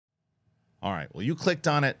All right. Well, you clicked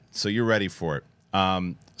on it, so you're ready for it.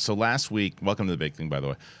 So last week, welcome to the big thing, by the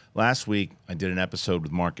way. Last week, I did an episode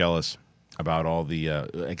with Mark Ellis about all the,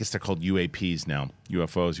 I guess they're called UAPs now,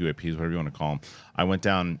 UFOs, UAPs, whatever you want to call them. I went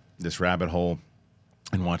down this rabbit hole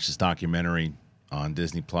and watched this documentary on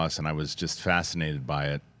Disney Plus, and I was just fascinated by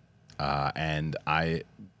it. And I,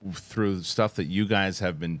 through stuff that you guys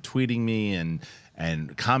have been tweeting me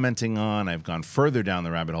and commenting on, I've gone further down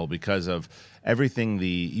the rabbit hole because of everything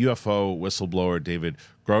the UFO whistleblower David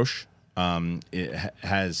Grosh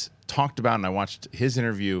has talked about, and I watched his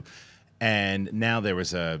interview. And now there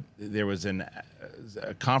was a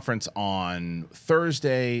conference on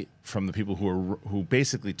Thursday from the people who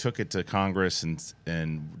basically took it to Congress, and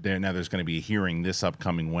now there's going to be a hearing this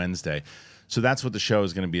upcoming Wednesday. So that's what the show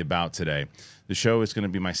is going to be about today. The show is going to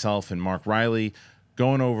be myself and Mark Riley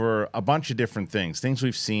going over a bunch of different things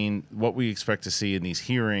we've seen, what we expect to see in these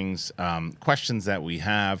hearings, questions that we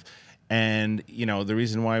have. And, you know, the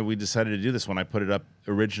reason why we decided to do this, when I put it up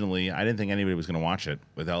originally, I didn't think anybody was going to watch it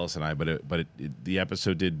with Ellis and I, but the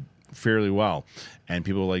episode did fairly well. And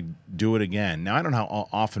people were like, do it again. Now, I don't know how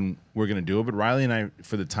often we're going to do it, but Riley and I,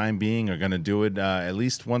 for the time being, are going to do it at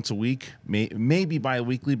least once a week, maybe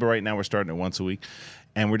bi-weekly, but right now we're starting it once a week.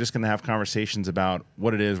 And we're just going to have conversations about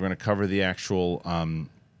what it is. We're going to cover the actual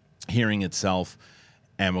hearing itself,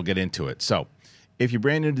 and we'll get into it. So, if you're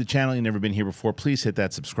brand new to the channel, you've never been here before, please hit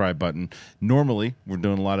that subscribe button. Normally, we're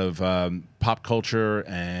doing a lot of pop culture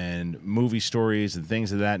and movie stories and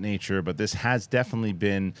things of that nature, but this has definitely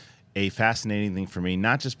been a fascinating thing for me,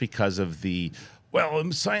 not just because of the, well,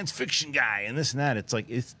 I'm a science fiction guy and this and that. It's like,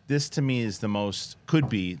 this to me is could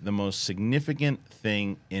be the most significant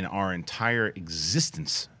thing in our entire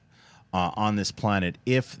existence on this planet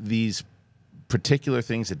if these particular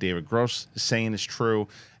things that David Gross is saying is true,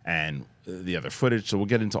 and the other footage. So we'll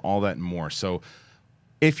get into all that and more. So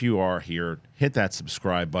if you are here, hit that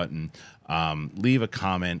subscribe button, leave a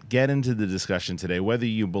comment, get into the discussion today, whether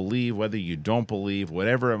you believe, whether you don't believe,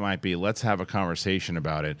 whatever it might be. Let's have a conversation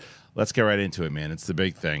about it. Let's get right into it, man. It's the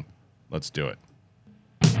big thing. Let's do it.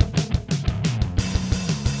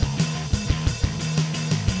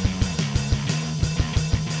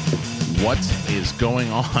 What is going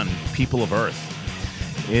on, people of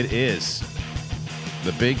Earth? It is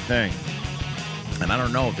the big thing. And I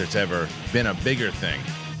don't know if there's ever been a bigger thing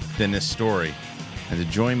than this story. And to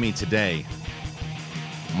join me today,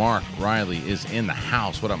 Mark Riley is in the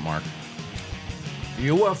house. What up, Mark?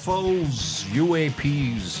 UFOs,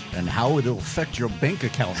 UAPs, and how it'll affect your bank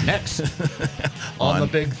account next on the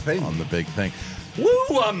big thing. On the big thing.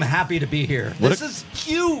 Woo! I'm happy to be here. This is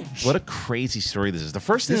huge. What a crazy story this is. The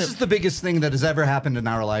first thing This is the biggest thing that has ever happened in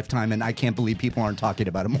our lifetime, and I can't believe people aren't talking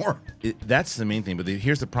about it more. That's the main thing. But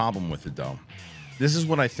here's the problem with it, though. This is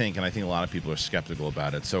what I think, and I think a lot of people are skeptical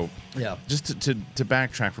about it. So, yeah, just to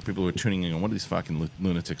backtrack for people who are tuning in, what are these fucking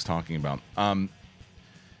lunatics talking about?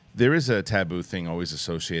 There is a taboo thing always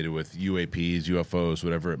associated with UAPs, UFOs,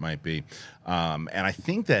 whatever it might be. And I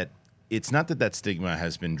think that it's not that stigma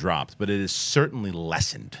has been dropped, but it is certainly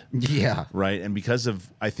lessened. Yeah. Right? And because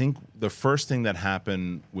of, I think the first thing that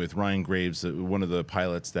happened with Ryan Graves, one of the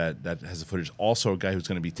pilots that has the footage, also a guy who's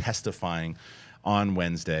going to be testifying on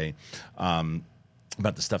Wednesday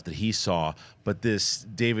about the stuff that he saw. But this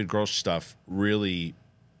David Grosh stuff really,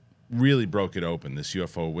 really broke it open, this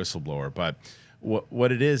UFO whistleblower. But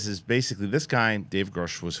what it is basically this guy, David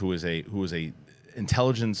Grosh, who was a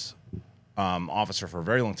intelligence officer for a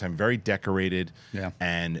very long time, very decorated,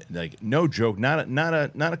 and like no joke, not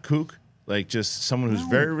a kook, like just someone who's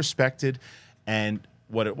very respected. And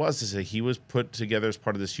what it was is that he was put together as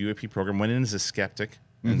part of this UAP program, went in as a skeptic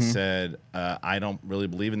and said, I don't really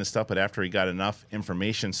believe in this stuff. But after he got enough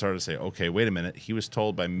information, started to say, okay, wait a minute. He was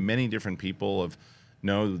told by many different people of,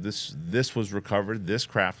 no, this was recovered, this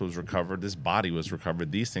craft was recovered, this body was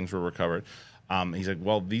recovered, these things were recovered. He's like,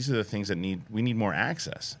 well, these are the things that we need more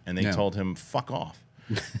access. And they told him, fuck off.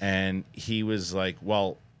 And he was like,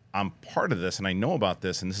 well, I'm part of this and I know about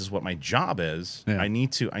this and this is what my job is. Yeah. I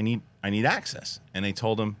need access. And they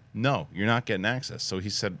told him, no, you're not getting access. So he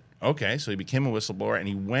said, okay. So he became a whistleblower and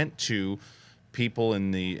he went to people in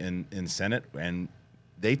the Senate and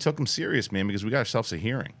they took him serious, man, because we got ourselves a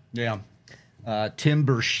hearing. Yeah. Tim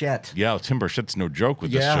Burchett. Yeah, Tim Burchett's no joke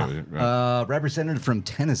with this show. Right? Representative from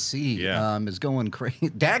Tennessee is going crazy.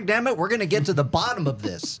 Daggdammit, we're going to get to the bottom of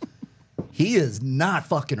this. He is not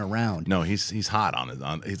fucking around. No, he's hot on it.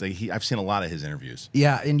 He's like I've seen a lot of his interviews.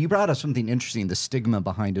 Yeah, and you brought up something interesting, the stigma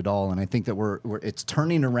behind it all, and I think that it's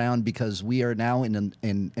turning around because we are now in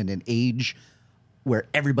an age where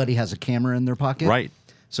everybody has a camera in their pocket. Right.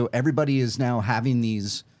 So everybody is now having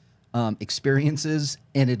these experiences,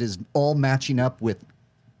 and it is all matching up with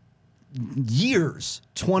years,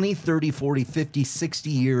 20, 30, 40, 50, 60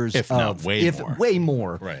 years if not way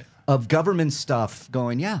more right. of government stuff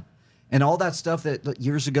going, yeah. And all that stuff that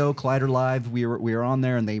years ago, Collider Live, we were on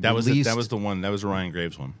there, and they released... That was the one. That was Ryan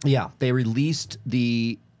Graves one. Yeah, they released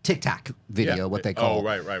the Tic Tac video, what they call. Oh,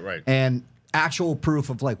 right. And actual proof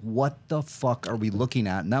of like, what the fuck are we looking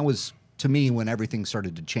at? And that was, to me, when everything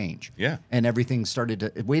started to change. Yeah. And everything started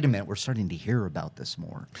to, wait a minute, we're starting to hear about this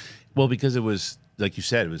more. Well, because it was, like you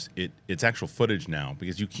said, it's actual footage now,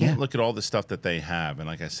 because you can't look at all the stuff that they have. And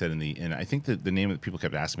like I said, and I think that the name that people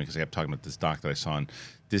kept asking me, because I kept talking about this doc that I saw on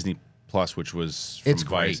Disney Plus, which was from it's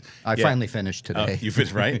Vice. Great. I finally finished today. You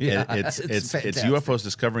finished, right? Yeah, it's UFOs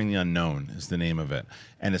Discovering the Unknown is the name of it,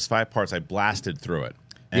 and it's 5 parts. I blasted through it.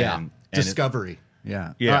 And Discovery.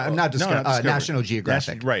 Not Discovery. National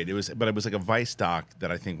Geographic. Right. It was like a Vice doc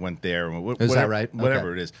that I think went there. Is that right?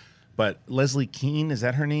 Whatever it is. But Leslie Keane, is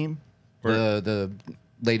that her name? Or, the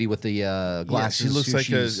lady with the glasses. Yeah,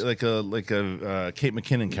 she looks like a Kate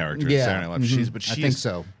McKinnon character. Yeah, I think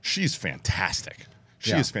so. She's fantastic.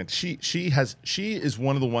 She is fantastic. She is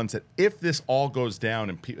one of the ones that, if this all goes down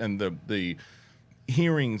and the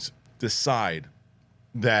hearings decide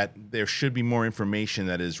that there should be more information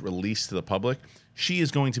that is released to the public, she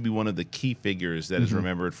is going to be one of the key figures that is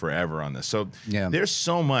remembered forever on this. So there's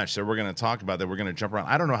so much that we're going to talk about that we're going to jump around.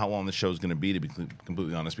 I don't know how long the show is going to be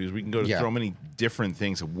completely honest, because we can go to so many different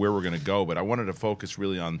things of where we're going to go. But I wanted to focus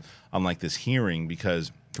really on like this hearing,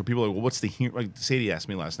 because for people like, well, what's the hearing? Like Sadie asked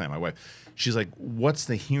me last night, my wife, she's like, what's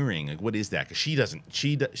the hearing? Like, what is that? Because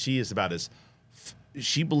she is about as...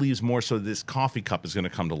 She believes more so this coffee cup is going to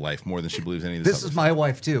come to life more than she believes any of this. This is my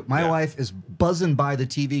wife too. My wife is buzzing by the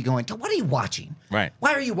TV, going, "What are you watching? Right?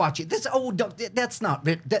 Why are you watching this? Oh, that's not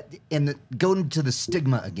that." And going to the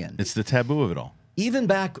stigma again. It's the taboo of it all. Even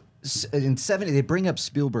back in '70, they bring up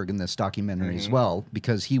Spielberg in this documentary as well,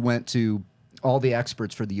 because he went to all the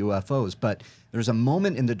experts for the UFOs. But there's a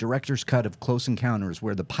moment in the director's cut of Close Encounters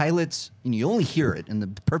where the pilots, and you only hear it in the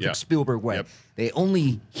perfect Spielberg way. They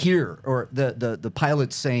only hear, or the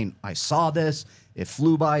pilots saying, "I saw this. It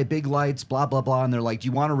flew by, big lights, blah, blah, blah." And they're like, "Do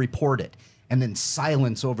you want to report it?" And then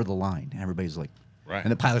silence over the line. And everybody's like, right.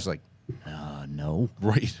 And the pilot's like, no.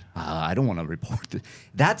 Right. I don't want to report it.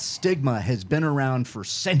 That stigma has been around for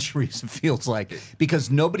centuries, it feels like,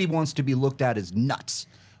 because nobody wants to be looked at as nuts.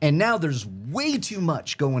 And now there's way too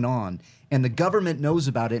much going on, and the government knows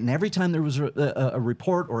about it. And every time there was a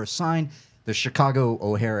report or a sign, the Chicago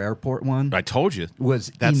O'Hare Airport one, I told you,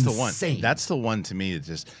 that's the one. That's the one to me. It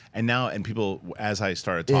just and people, as I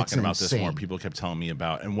started talking about this more, people kept telling me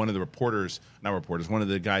about. And one of the one of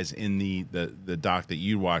the guys in the doc that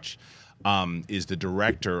you watched is the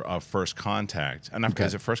director of First Contact. And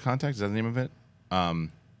is it First Contact? Is that the name of it?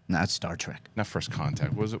 That's Star Trek. Not First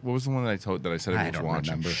Contact. What was the one that I said I was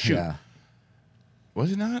watching? Remember. Shoot. Yeah.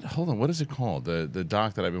 Was it not? Hold on. What is it called? The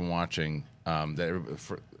doc that I've been watching.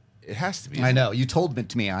 It has to be. I know. You told it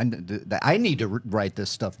to me. I need to write this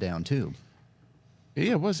stuff down too.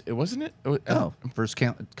 Yeah, it wasn't it? First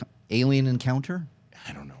Alien Encounter.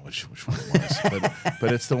 I don't know which one it was,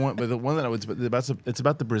 but it's the one. But the one that I was it's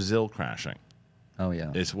about the Brazil crashing. Oh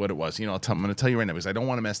yeah, is what it was. I'm going to tell you right now, because I don't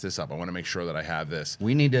want to mess this up. I want to make sure that I have this.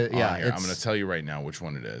 We need to. Yeah, I'm going to tell you right now which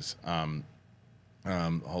one it is.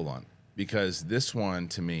 Hold on, because this one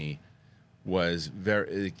to me was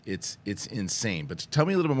it's insane. But tell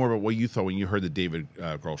me a little bit more about what you thought when you heard the David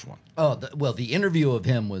Grosh one. Oh well, the interview of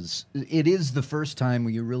him was. It is the first time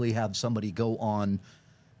where you really have somebody go on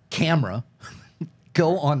camera.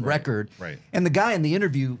 Go on record. Right. And the guy in the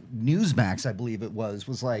interview, Newsmax, I believe it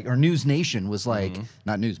was like, or News Nation was like,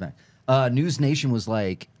 not Newsmax, News Nation was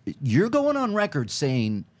like, you're going on record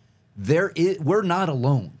saying we're not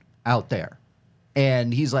alone out there.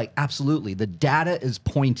 And he's like, absolutely. The data is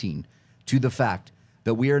pointing to the fact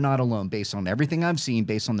that we are not alone, based on everything I've seen,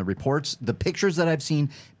 based on the reports, the pictures that I've seen,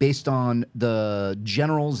 based on the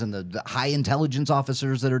generals and the high intelligence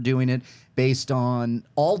officers that are doing it, based on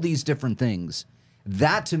all these different things.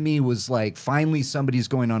 That to me was like, finally somebody's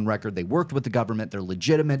going on record. They worked with the government. They're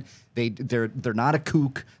legitimate. They're not a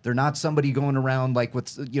kook. They're not somebody going around like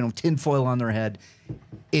with tinfoil on their head.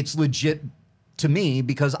 It's legit to me,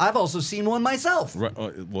 because I've also seen one myself. Right,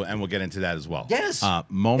 well, and we'll get into that as well. Yes,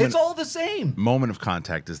 it's all the same. Moment of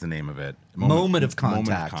Contact is the name of it. Moment of Contact.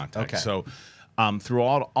 Moment of Contact. Okay. So. Through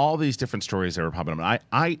all these different stories that were popping up,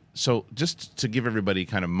 so just to give everybody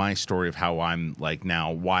kind of my story of how I'm like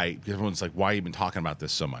now, why everyone's like, why have you been talking about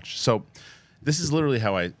this so much? So this is literally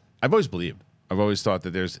how I've always believed. I've always thought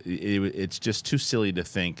that it's just too silly to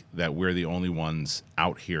think that we're the only ones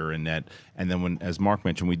out here, and then when, as Mark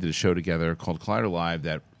mentioned, we did a show together called Collider Live,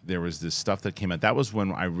 that there was this stuff that came out. That was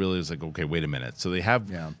when I really was like, okay, wait a minute. So they have,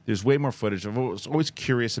 there's way more footage. I was always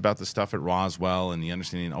curious about the stuff at Roswell and the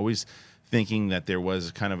understanding, always thinking that there was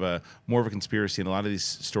kind of a more of a conspiracy in a lot of these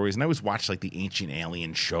stories. And I always watched like the ancient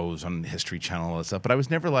alien shows on the History Channel and all that stuff, but I was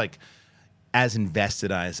never like as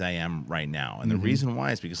invested as I am right now. And the reason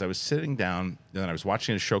why is because I was sitting down and I was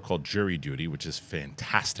watching a show called Jury Duty, which is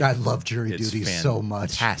fantastic. I love Jury Duty so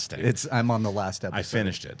much. Fantastic. I'm on the last episode. I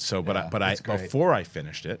finished it. So, before I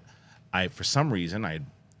finished it, for some reason I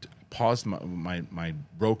paused my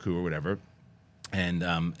Roku or whatever,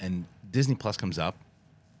 and Disney Plus comes up,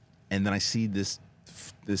 and then I see this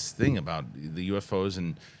thing about the UFOs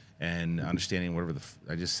and understanding whatever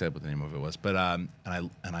I just said what the name of it was, but and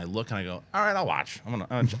I look and I go, all right, I'll watch.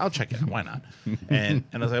 I'll check it out. Why not? And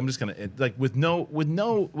I was like, I'm just gonna like with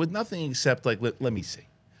nothing except like let me see.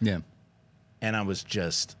 Yeah. And I was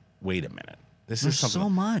just, wait a minute. This There's is something. so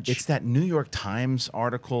much. It's that New York Times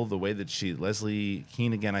article, the way that Leslie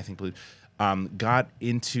Keane again, I think, got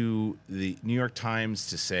into the New York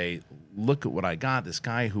Times to say, look at what I got. This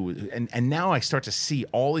guy and now I start to see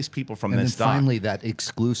all these people from this doc. And finally that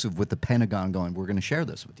exclusive with the Pentagon going, we're going to share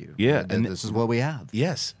this with you. Yeah. And this is what we have.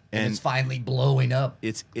 Yes. And it's finally blowing up.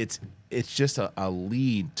 It's just a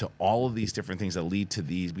lead to all of these different things that lead to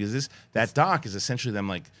these, because that doc is essentially them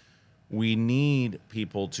like, we need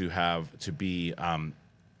people to be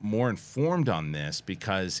more informed on this,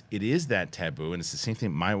 because it is that taboo, and it's the same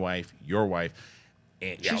thing. My wife, your wife,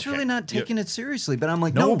 she's really not taking it seriously. But I'm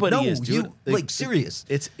like, nobody is, dude. Serious.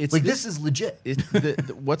 It's like this is legit.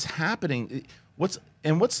 What's happening? What's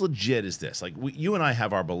legit is this. Like you and I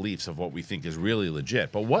have our beliefs of what we think is really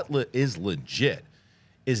legit, but what is legit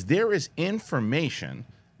is there is information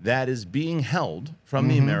that is being held from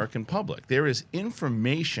the American public. There is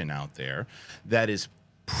information out there that is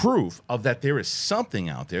proof of that there is something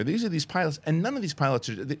out there. These are these pilots, and none of these pilots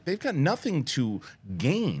they've got nothing to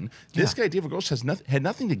gain. This guy, David Gross, had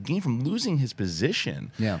nothing to gain from losing his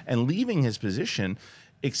position and leaving his position,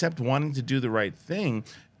 except wanting to do the right thing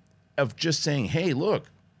of just saying, hey, look,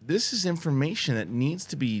 this is information that needs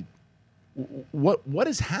to be what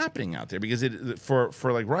is happening out there, because for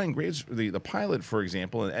like Ryan Graves, the pilot, for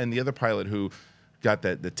example, and the other pilot who got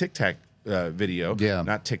the Tic Tac video,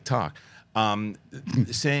 not TikTok,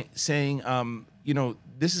 saying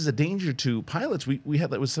this is a danger to pilots. We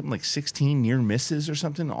had that was something like 16 near misses or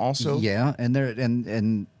something also. Yeah, and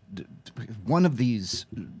and one of these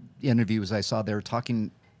interviews I saw, they were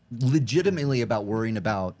talking legitimately about worrying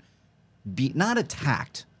about not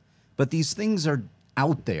attacked, but these things are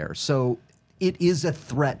out there, so it is a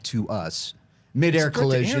threat to us. Mid-air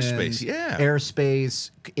collisions,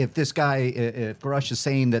 airspace. If this guy, if Grush is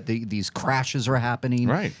saying that these crashes are happening,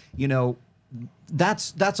 right?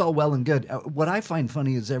 That's all well and good. What I find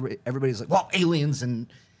funny is everybody's like, well, aliens, and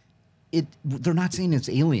they're not saying it's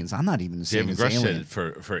aliens. I'm not even saying it's aliens.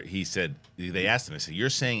 He said they asked him. I said, you're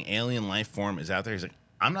saying alien life form is out there? He's like,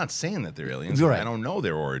 I'm not saying that they're aliens. Right. I don't know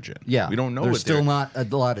their origin. Yeah, we don't know. There's still not a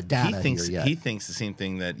lot of data here yet. He thinks the same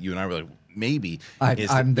thing that you and I were like, maybe.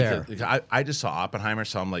 I'm there. I just saw Oppenheimer,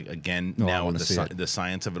 so I'm like, again, now with the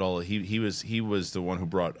science of it all. He was the one who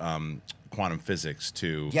brought quantum physics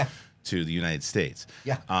to the United States.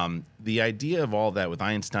 Yeah. The idea of all that with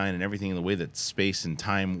Einstein and everything, the way that space and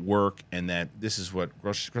time work, and that this is what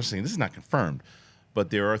Gross is saying. This is not confirmed. But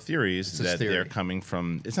there are theories that they're coming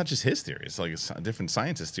from. It's not just his theory. It's like different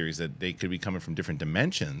scientists' theories that they could be coming from different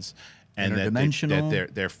dimensions, and that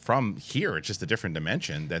they're from here. It's just a different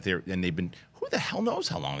dimension that they've been. Who the hell knows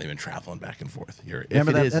how long they've been traveling back and forth here?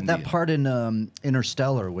 Remember that part in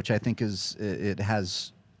Interstellar, which I think it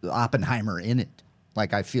has Oppenheimer in it.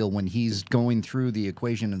 Like I feel when he's going through the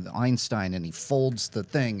equation of Einstein and he folds the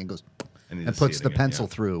thing and goes and puts the pencil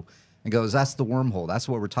through. And goes, that's the wormhole. That's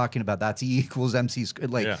what we're talking about. That's E equals MC squared.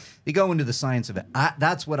 Like they go into the science of it.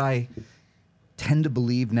 That's what I tend to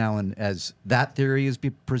believe now. And as that theory is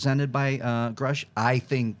presented by Grush, I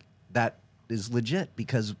think that is legit,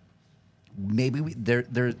 because maybe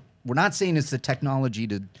we're not saying it's the technology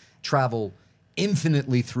to travel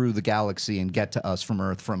infinitely through the galaxy and get to us from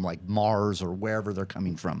Earth, from like Mars or wherever they're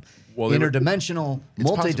coming from. Well, interdimensional,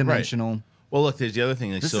 multidimensional. Right. Well, look, there's the other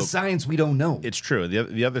thing. This is science we don't know. It's true.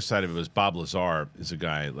 The other side of it was Bob Lazar is a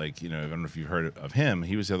guy, like, I don't know if you've heard of him.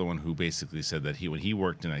 He was the other one who basically said that when he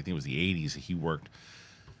worked in, I think it was the 80s, he worked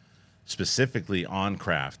specifically on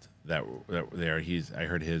craft that there. I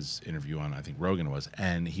heard his interview on, I think Rogan was,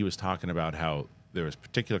 and he was talking about how there was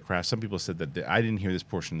particular craft. Some people said that I didn't hear this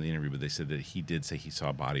portion of the interview, but they said that he did say he saw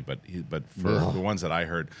a body. But for the ones that I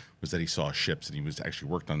heard was that he saw ships and he was actually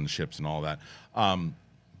worked on the ships and all that.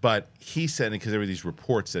 But he said, because there were these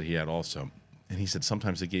reports that he had also, and he said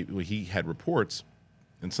sometimes he had reports,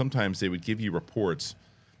 and sometimes they would give you reports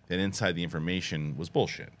that inside the information was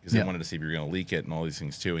bullshit because they wanted to see if you were going to leak it and all these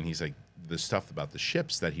things too. And he's like, the stuff about the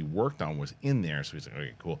ships that he worked on was in there. So he's like,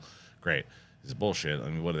 okay, cool, great. This is bullshit. I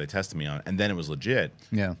mean, what are they testing me on? And then it was legit.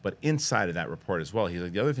 Yeah. But inside of that report as well, he's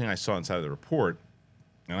like, the other thing I saw inside of the report,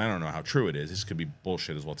 and I don't know how true it is, this could be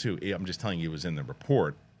bullshit as well too. I'm just telling you it was in the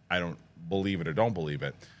report. I don't believe it or don't believe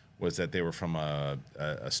it, was that they were from a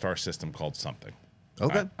star system called something.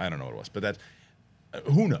 Okay. I don't know what it was, but that's,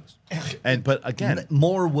 who knows? But again,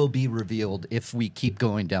 more will be revealed if we keep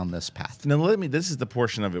going down this path. Now this is the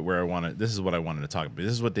portion of it where this is what I wanted to talk about.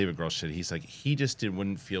 This is what David Gross said. He's like, he just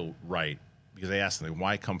wouldn't feel right because they asked him, like,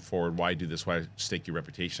 why come forward? Why do this? Why stake your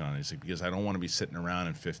reputation on it? He's like, because I don't want to be sitting around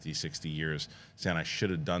in 50, 60 years saying I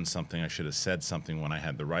should have done something. I should have said something when I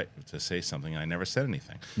had the right to say something. And I never said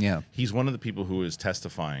anything. Yeah. He's one of the people who is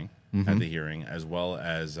testifying at the hearing, as well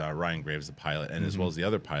as Ryan Graves, the pilot, and as well as the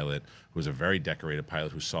other pilot, who was a very decorated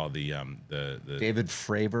pilot who saw the David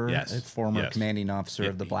Fravor, former commanding officer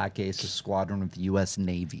of the Black Aces Squadron of the U.S.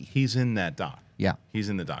 Navy. He's in that doc. Yeah, he's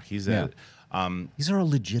in the doc. He's these are all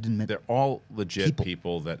legitimate. They're all legit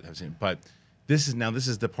people that have seen. But this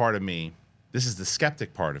is the part of me. This is the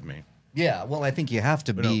skeptic part of me. Yeah, well, I think you have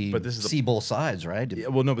to see both sides, right? Yeah,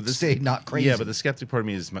 well, no, but this stay not crazy. Yeah, but the skeptic part of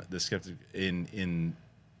me is the skeptic in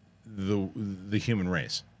the human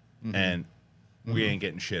race, and we ain't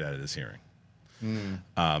getting shit out of this hearing.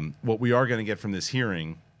 What we are going to get from this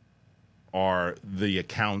hearing are the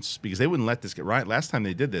accounts, because they wouldn't let this get right. Last time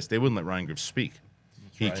they did this, they wouldn't let Ryan Graves speak.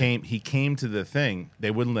 He came to the thing.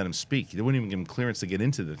 They wouldn't let him speak. They wouldn't even give him clearance to get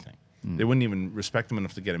into the thing. They wouldn't even respect him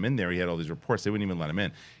enough to get him in there. He had all these reports. They wouldn't even let him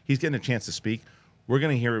in. He's getting a chance to speak. We're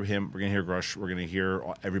going to hear him. We're going to hear Grush. We're going to hear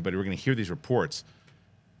everybody. We're going to hear these reports.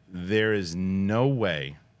 There is no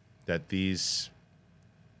way that these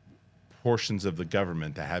portions of the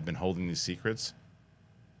government that have been holding these secrets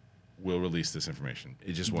will release this information.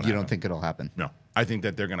 It just won't happen. You don't think it'll happen? No. I think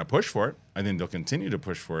that they're going to push for it. I think they'll continue to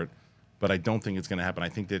push for it, but I don't think it's going to happen. I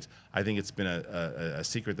think it's been a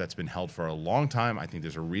secret that's been held for a long time. I think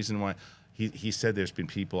there's a reason why. He said there's been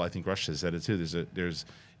people, I think Rush has said it too,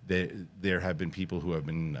 there have been people who have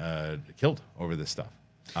been killed over this stuff.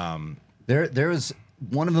 There was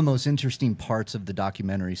one of the most interesting parts of the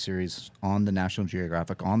documentary series on the National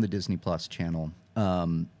Geographic, on the Disney Plus channel,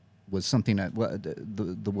 was something that,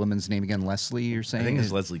 the woman's name again, Leslie, you're saying? I think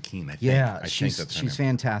it's Leslie Keene. I think. Yeah, she's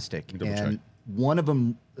fantastic. And one of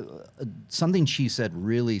them, something she said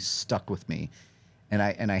really stuck with me, and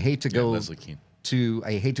I hate to go Leslie Keene.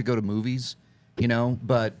 I hate to go to movies,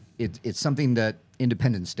 but it's something that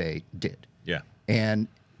Independence Day did. Yeah. And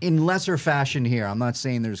in lesser fashion here, I'm not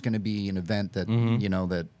saying there's going to be an event that,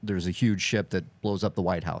 that there's a huge ship that blows up the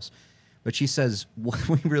White House. But she says what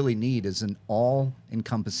we really need is an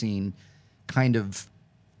all-encompassing kind of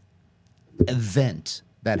event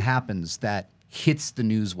that happens that hits the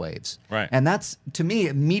news waves. Right. And that's, to me,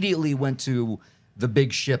 immediately went to the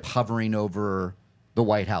big ship hovering over the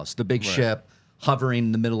White House, the big ship hovering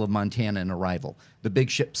in the middle of Montana in Arrival, the big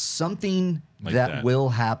ship, something like that will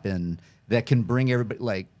happen that can bring everybody,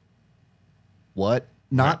 like, what?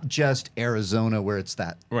 Not just Arizona where it's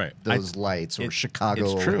those lights, or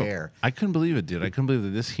Chicago O'Hare. I couldn't believe it, dude. I couldn't believe that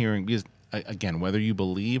this hearing, because, again, whether you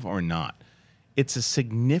believe or not, it's a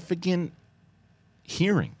significant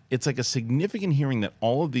hearing. It's like a significant hearing that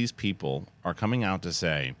all of these people are coming out to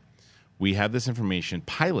say, we have this information.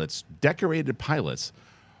 Pilots, decorated pilots,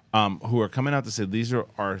 who are coming out to say, these are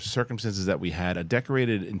our circumstances that we had. A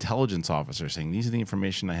decorated intelligence officer saying, these are the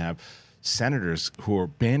information I have. Senators who are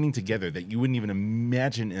banding together that you wouldn't even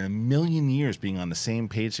imagine in a million years being on the same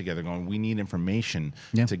page together, going, we need information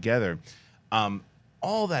together.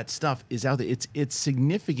 All that stuff is out there. It's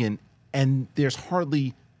significant, and there's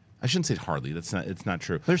hardly, I shouldn't say hardly, it's not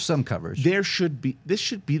true. There's some coverage. This should be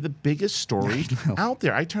the biggest story out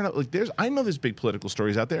there. I know there's big political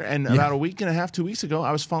stories out there, and about a week and a half, 2 weeks ago,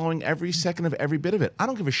 I was following every second of every bit of it. I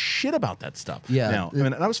don't give a shit about that stuff. Yeah. Now,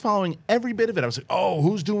 and I was following every bit of it. I was like, oh,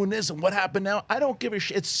 who's doing this and what happened now? I don't give a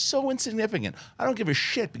shit. It's so insignificant. I don't give a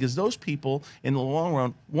shit, because those people in the long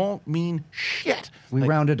run won't mean shit. We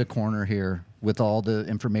rounded a corner here with all the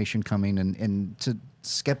information coming, and to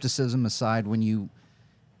skepticism aside, when you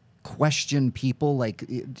question people, like,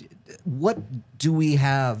 what do we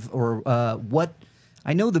have, or what?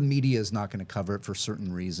 I know the media is not going to cover it for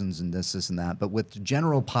certain reasons, and this and that, but with the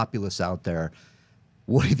general populace out there,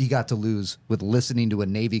 what have you got to lose with listening to a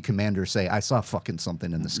Navy commander say, "I saw fucking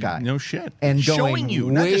something in the sky"? No shit. And showing going,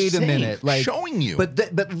 you, not just wait a saying, minute, like showing you.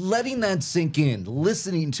 but letting that sink in,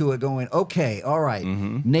 listening to it, going, okay, all right,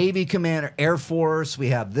 Navy commander, Air Force, we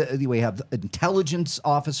have intelligence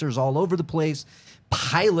officers all over the place,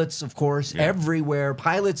 pilots, of course, everywhere,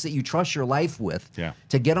 pilots that you trust your life with,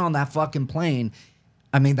 to get on that fucking plane.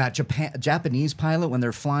 I mean, that Japanese pilot, when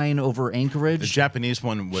they're flying over Anchorage, the Japanese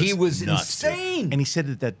one was he was nuts, insane. and he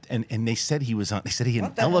said that, and they said he was on. They said he had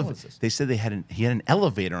What the hell is this? They said he had an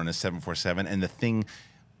elevator on a 747, and the thing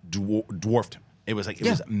dwarfed him. It was like it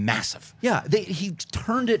was massive. Yeah, he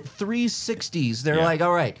turned it 360s. They're like,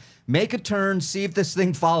 all right, make a turn, see if this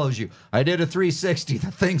thing follows you. I did a 360.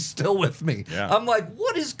 The thing's still with me. Yeah. I'm like,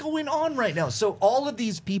 what is going on right now? So all of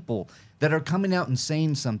these people that are coming out and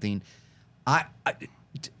saying something,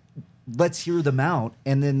 let's hear them out,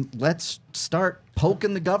 and then let's start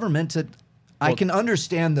poking the government. I can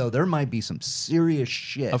understand, though, there might be some serious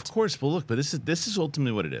shit. Of course. Well, look, but this is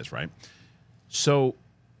ultimately what it is, right? So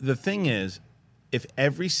the thing is, if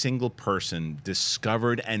every single person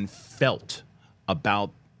discovered and felt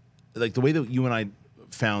about, like the way that you and I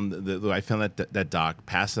found that doc,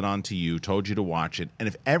 passed it on to you, told you to watch it, and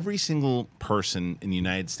if every single person in the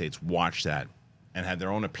United States watched that and had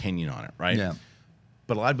their own opinion on it, right? Yeah.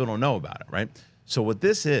 But a lot of people don't know about it, right? So what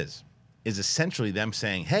this is essentially them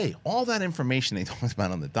saying, hey, all that information they told us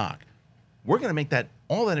about on the doc, we're going to make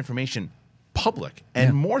all that information public,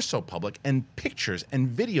 and more so public, and pictures and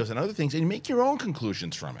videos and other things, and you make your own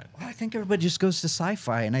conclusions from it. Well, I think everybody just goes to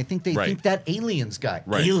sci-fi, and I think they think that aliens guy.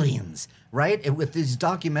 Aliens, right? With these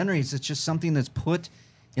documentaries, it's just something that's put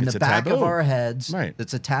in the back of our heads. Right.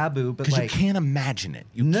 It's a taboo. But Because you can't imagine it.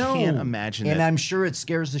 You can't imagine it. And I'm sure it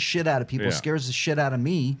scares the shit out of people. It scares the shit out of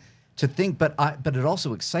me to think, but it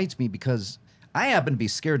also excites me because I happen to be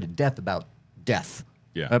scared to death about death.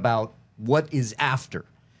 Yeah. About what is after.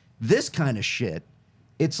 This kind of shit,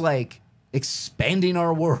 it's like expanding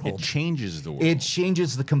our world. It changes the world. It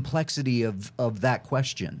changes the complexity of that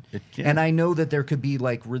question. And I know that there could be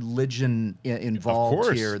like religion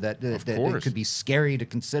involved here that it could be scary to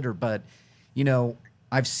consider, but you know,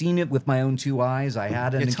 I've seen it with my own two eyes. I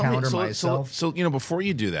had an encounter myself. So you know, before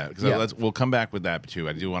you do that, because we'll come back with that too.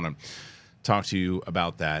 I do want to talk to you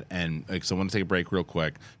about that, and so I want to take a break real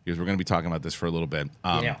quick because we're going to be talking about this for a little bit.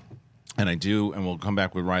 And we'll come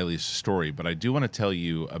back with Riley's story, but I do want to tell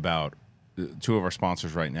you about two of our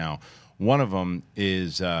sponsors right now. One of them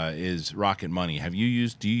is Rocket Money. Do you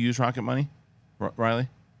use Rocket Money, Riley?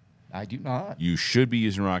 I do not. You should be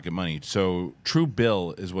using Rocket Money. So True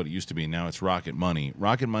Bill is what it used to be. Now it's Rocket Money.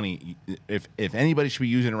 Rocket Money, if anybody should be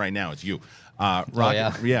using it right now, it's you.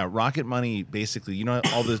 Rocket Money, basically, you know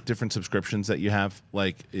all the different subscriptions that you have,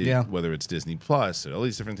 whether it's Disney Plus or all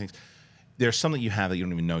these different things. There's some that you have that you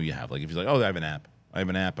don't even know you have. Like if you're like, oh, I have an app,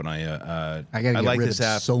 and I like this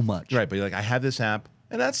app so much. Right, but you're like, I have this app,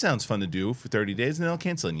 and that sounds fun to do for 30 days, and then they'll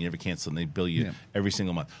cancel it, and you never cancel it, and they bill you every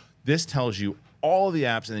single month. This tells you all the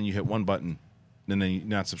apps, and then you hit one button, and then you're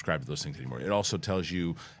not subscribed to those things anymore. It also tells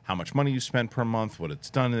you how much money you spend per month, what it's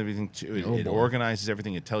done, and everything. It organizes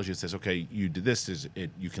everything. It tells you, it says, okay, you did this.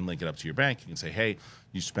 You can link it up to your bank. You can say, hey,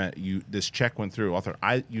 this check went through.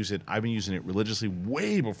 I use it. I've been using it religiously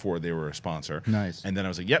way before they were a sponsor. Nice. And then I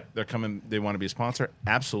was like, yep, they're coming. They want to be a sponsor.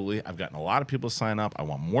 Absolutely. I've gotten a lot of people to sign up. I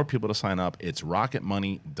want more people to sign up. It's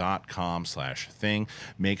rocketmoney.com/thing.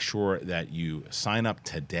 Make sure that you sign up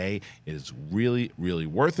today. It is really, really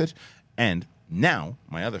worth it. And now,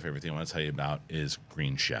 my other favorite thing I want to tell you about is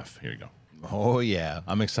Green Chef. Here you go. Oh, yeah.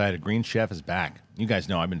 I'm excited. Green Chef is back. You guys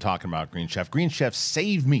know I've been talking about Green Chef. Green Chef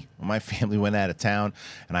saved me when my family went out of town,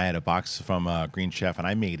 and I had a box from Green Chef, and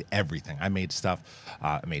I made everything. I made stuff.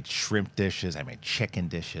 I made shrimp dishes. I made chicken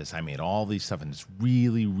dishes. I made all these stuff, and it's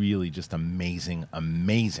really, really just amazing,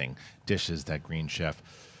 amazing dishes that Green Chef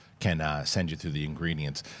can send you through the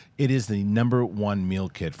ingredients. It is the #1 meal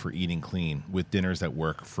kit for eating clean with dinners that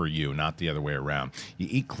work for you, not the other way around. You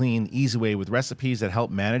eat clean, easy way with recipes that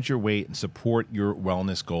help manage your weight and support your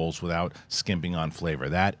wellness goals without skimping on flavor.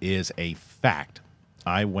 That is a fact.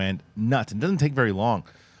 I went nuts. It doesn't take very long,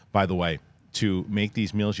 by the way, to make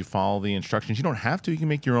these meals. You follow the instructions. You don't have to. You can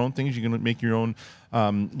make your own things. You can make your own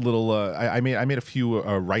little. I made a few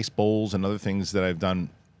rice bowls and other things that I've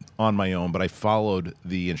done on my own, but I followed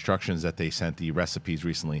the instructions that they sent, the recipes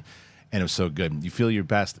recently, and it was so good. You feel your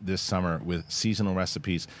best this summer with seasonal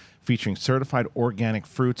recipes featuring certified organic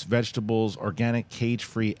fruits, vegetables, organic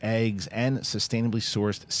cage-free eggs, and sustainably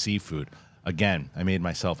sourced seafood. Again, I made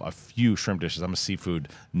myself a few shrimp dishes. I'm a seafood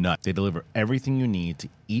nut. They deliver everything you need to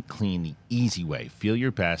eat clean the easy way. Feel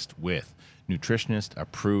your best with nutritionist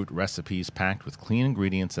approved recipes packed with clean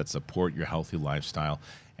ingredients that support your healthy lifestyle,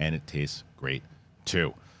 and it tastes great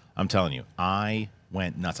too. I'm telling you, I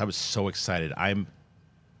went nuts. I was so excited. I'm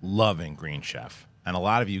loving Green Chef, and a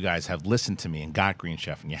lot of you guys have listened to me and got Green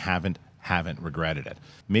Chef, and you haven't regretted it.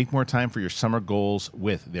 Make more time for your summer goals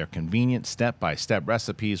with their convenient step-by-step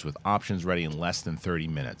recipes with options ready in less than 30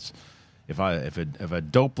 minutes. If a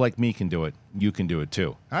dope like me can do it, you can do it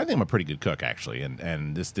too. I think I'm a pretty good cook, actually,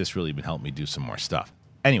 and this really been helping me do some more stuff.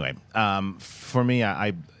 Anyway, for me,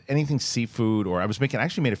 I anything seafood, or I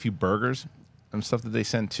actually made a few burgers and stuff that they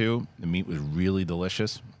sent too. The meat was really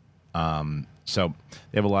delicious. So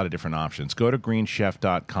they have a lot of different options. Go to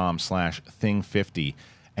greenchef.com/thing50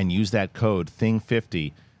 and use that code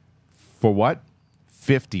thing50 for what?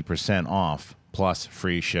 50% off plus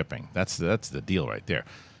free shipping. That's the deal right there.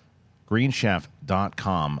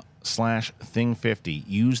 greenchef.com/thing50.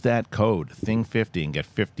 Use that code thing50 and get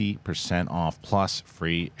 50% off plus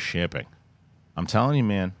free shipping. I'm telling you,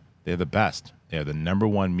 man, they're the best. They're the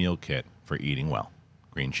 #1 meal kit for eating well.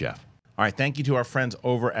 Green Chef. All right, thank you to our friends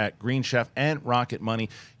over at Green Chef and Rocket Money.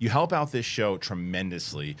 You help out this show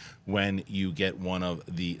tremendously when you get one of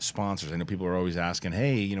the sponsors. I know people are always asking,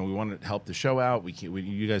 hey, we want to help the show out.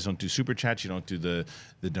 You guys don't do super chats. You don't do the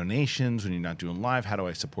donations when you're not doing live. How do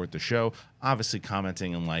I support the show? Obviously,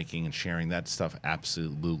 commenting and liking and sharing, that stuff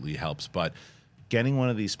absolutely helps. But getting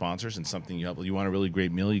one of these sponsors and something you want a really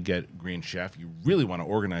great meal, you get Green Chef. You really want to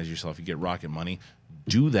organize yourself, you get Rocket Money.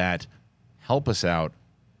 Do that. Help us out.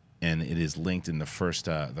 And it is linked in the first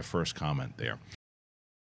comment there.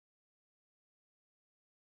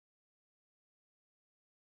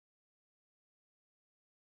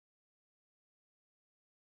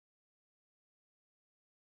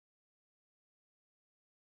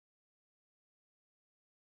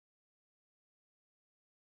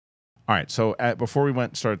 All right, so before we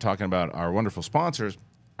started talking about our wonderful sponsors,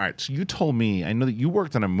 all right, so you told me, I know that you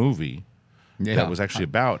worked on a movie that was actually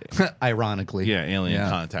about ironically, alien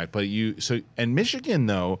contact. But and Michigan,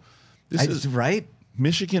 though, this is right.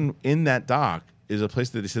 Michigan in that doc is a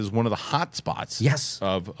place that it says one of the hot spots. Yes.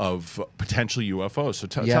 of potential UFOs. So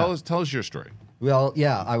tell us your story. Well,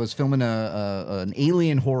 yeah, I was filming an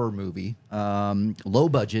alien horror movie, low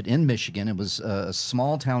budget in Michigan. It was a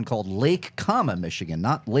small town called Lake, Michigan,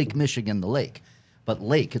 not Lake Michigan, the lake, but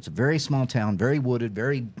Lake. It's a very small town, very wooded,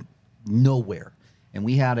 very nowhere. And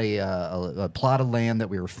we had a plot of land that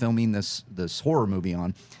we were filming this horror movie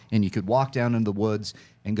on, and you could walk down into the woods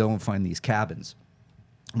and go and find these cabins.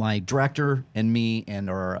 My director and me and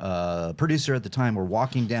our producer at the time were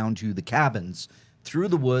walking down to the cabins through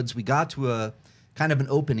the woods. We got to a kind of an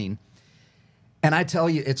opening, and I tell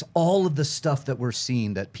you, it's all of the stuff that we're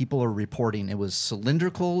seeing that people are reporting. It was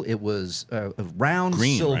cylindrical, it was a round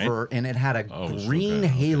green, silver, right? And it had a green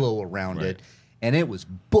halo around it. And it was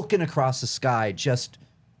booking across the sky just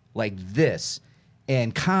like this.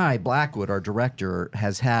 And Kai Blackwood, our director,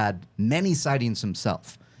 has had many sightings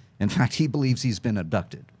himself. In fact, he believes he's been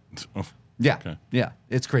abducted. Oh, yeah, okay. Yeah,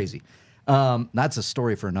 it's crazy. That's a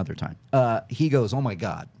story for another time. He goes, oh, my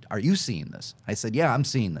God, are you seeing this? I said, yeah, I'm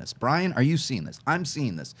seeing this. Brian, are you seeing this? I'm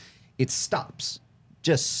seeing this. It stops,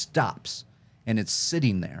 just stops, and it's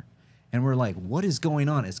sitting there. And we're like, what is going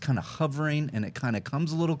on? It's kind of hovering, and it kind of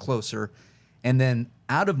comes a little closer. And then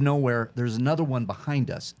out of nowhere, there's another one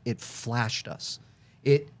behind us. It flashed us.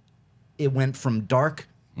 It went from dark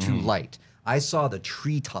to light. I saw the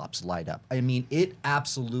treetops light up. I mean, it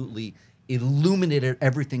absolutely illuminated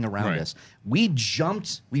everything around us. We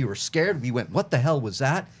jumped. We were scared. We went, what the hell was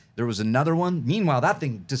that? There was another one. Meanwhile, that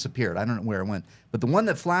thing disappeared. I don't know where it went. But the one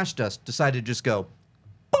that flashed us decided to just go,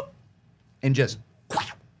 boop, and just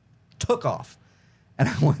took off. And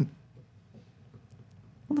I went,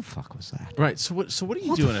 what the fuck was that? Right. So what do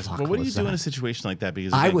you do in a situation like that?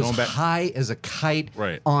 Because I was high as a kite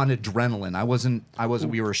on adrenaline. I wasn't.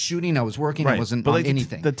 We were shooting. I was working. I wasn't on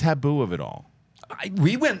anything. The taboo of it all.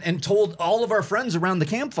 We went and told all of our friends around the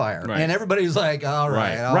campfire, and everybody was like, "All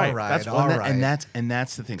right, all right, that's all right." And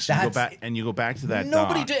that's the thing. So you go back to that.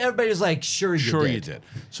 Nobody did. Everybody was like, "Sure, you did."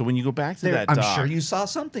 So when you go back to that, I'm sure you saw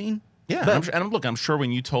something. Yeah, I'm sure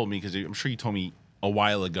when you told me, because I'm sure you told me a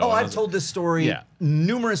while ago. Oh, I've told this story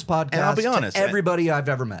numerous podcasts. And I'll be honest, to everybody I've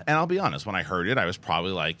ever met. And I'll be honest, when I heard it, I was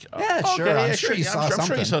probably like, yeah, sure. Okay, I'm sure you saw something. I'm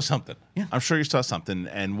sure you saw something. Yeah. I'm sure you saw something,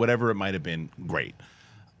 and whatever it might have been, great.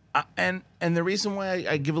 And the reason why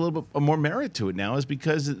I give a little bit more merit to it now is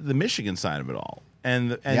because of the Michigan side of it all.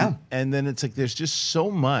 And then it's like there's just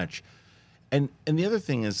so much. And the other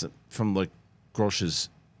thing is, from like Grosch's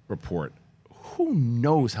report, who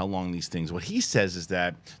knows how long these things. What he says is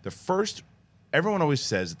that everyone always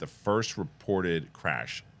says that the first reported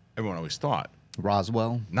crash, everyone always thought.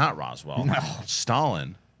 Roswell. Not Roswell. No.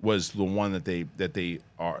 Stalin was the one that they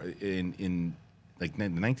are in like the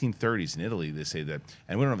 1930s in Italy. They say that,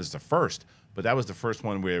 and we don't know if it's the first, but that was the first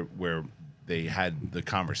one where they had the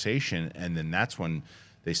conversation, and then that's when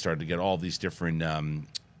they started to get all these different.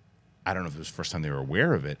 I don't know if it was the first time they were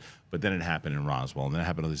aware of it, but then it happened in Roswell, and then it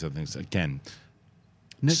happened all these other things again,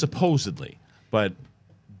 supposedly. But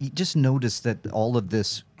you just notice that all of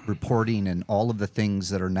this reporting and all of the things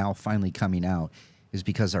that are now finally coming out is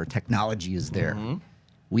because our technology is there.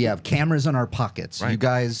 We have cameras in our pockets. Right. You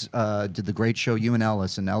guys did the great show, you and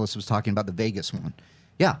Ellis was talking about the Vegas one.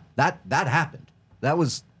 Yeah, that happened. That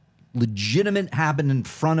was legitimate, happened in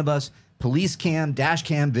front of us. Police cam, dash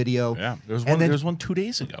cam video. yeah, there was one 2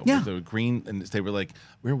 days ago. Yeah. With the green, and they were like,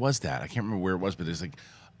 where was that? I can't remember where it was, but there's like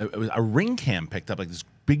it was a ring cam picked up like this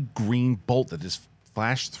big green bolt that just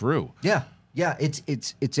flashed through. Yeah, yeah,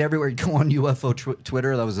 it's everywhere. You go on UFO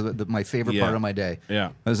Twitter. That was my favorite part of my day.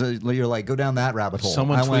 Yeah. You're like, go down that rabbit hole.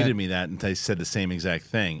 Someone tweeted me that, and they said the same exact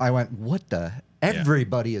thing. I went, what the?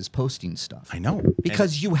 Everybody is posting stuff. I know.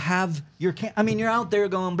 Because you have your you're out there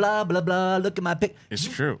going blah blah blah. Look at my pic. It's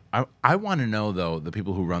true. I want to know though the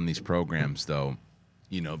people who run these programs though,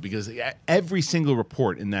 because every single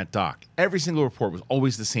report in that doc, every single report was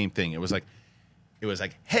always the same thing. It was like,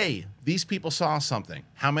 hey, these people saw something.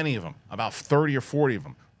 How many of them? About 30 or 40 of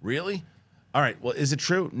them. Really? All right. Well, is it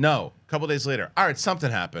true? No. A couple days later. All right, something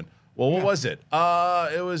happened. Well, what was it?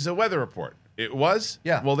 It was a weather report. It was?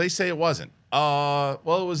 Yeah. Well, they say it wasn't. Well,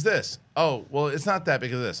 it was this. Oh, well, it's not that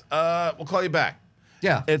because of this. We'll call you back.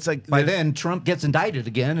 Yeah. It's like by then Trump gets indicted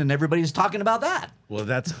again, and everybody's talking about that. Well,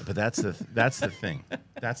 that's the thing.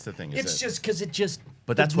 That's the thing. It's just because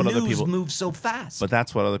But that's what other people move so fast. But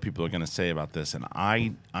that's what other people are going to say about this, and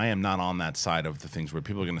I am not on that side of the things where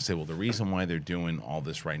people are going to say, well, the reason why they're doing all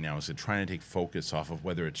this right now is they're trying to take focus off of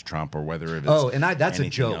whether it's Trump or whether it's that's a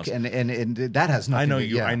joke, else. and that has nothing. I know to,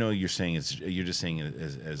 you. yeah. I know you're saying you're just saying it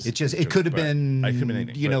as It just it could have been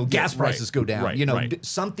anything, gas prices go down. Right.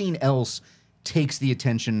 Something else takes the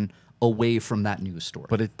attention away from that news story.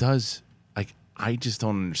 But it does. Like I just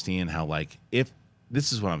don't understand how if.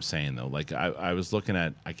 This is what I'm saying, though. Like, I was looking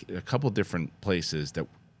at a couple different places that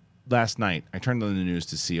last night I turned on the news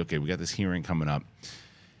to see, okay, we got this hearing coming up,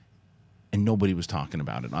 and nobody was talking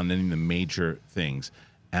about it on any of the major things.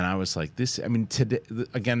 And I was like, today,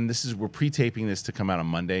 again, we're pre-taping this to come out on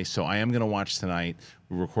Monday, so I am going to watch tonight.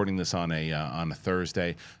 We're recording this on a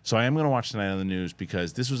Thursday, so I am going to watch tonight on the news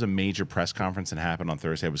because this was a major press conference that happened on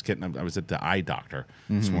Thursday. I was at the eye doctor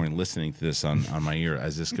this morning listening to this on my ear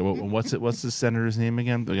as this. What's the senator's name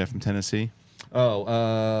again? The guy from Tennessee. What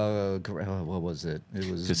was it? It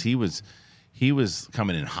was because he was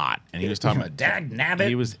coming in hot, and he was talking about Dagnabbit.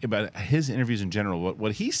 He was about his interviews in general.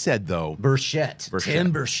 What he said though, Tim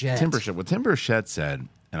Burchett. What Tim Burchett said,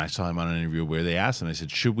 and I saw him on an interview where they asked him. I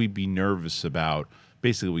said, should we be nervous about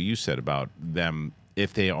basically what you said about them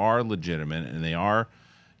if they are legitimate and they are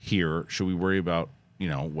here? Should we worry about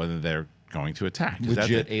whether they're going to attack?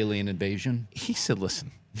 Legit alien invasion? He said,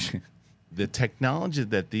 listen, the technology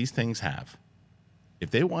that these things have,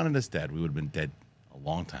 if they wanted us dead, we would have been dead a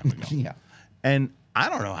long time ago. Yeah. And I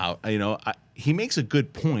don't know how, he makes a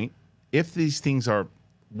good point. If these things are,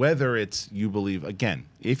 whether it's you believe, again,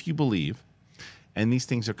 if you believe, and these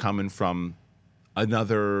things are coming from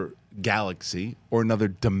another galaxy or another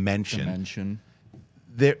dimension.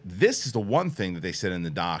 This is the one thing that they said in the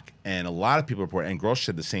doc, and a lot of people report, and Gross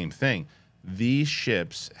said the same thing. These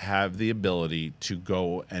ships have the ability to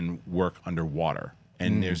go and work underwater.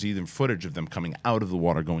 And there's even footage of them coming out of the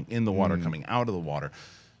water, going in the water, coming out of the water.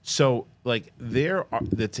 So,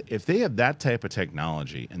 if they have that type of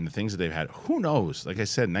technology and the things that they've had, who knows? Like I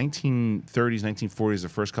said, 1930s, 1940s, the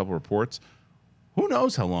first couple reports. Who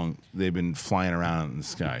knows how long they've been flying around in the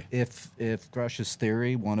sky? If Grush's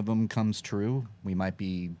theory, one of them comes true, we might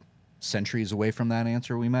be centuries away from that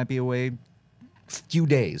answer. We might be away a few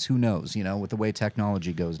days. Who knows? With the way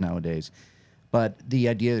technology goes nowadays. But the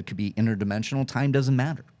idea it could be interdimensional. Time doesn't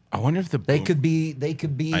matter. I wonder if they could be.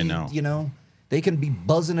 I know. They can be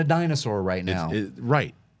buzzing a dinosaur right now.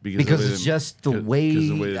 Right. Because it's just the way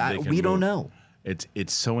we don't know.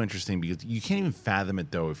 It's so interesting because you can't even fathom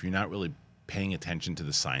it though if you're not really paying attention to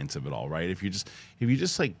the science of it all, right? If you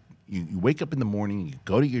just like you wake up in the morning, you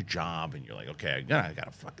go to your job, and you're like, okay, I got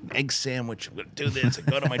a fucking egg sandwich. I'm gonna do this. I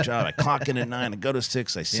go to my job. I clock in at 9. I go to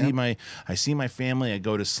 6. I see my family. I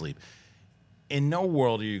go to sleep. In no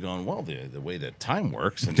world are you going, well, the way that time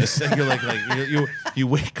works, and just you're you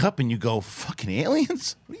wake up and you go, fucking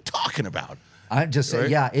aliens? What are you talking about? I just say, right?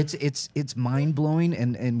 yeah, it's mind blowing,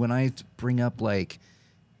 and when I bring up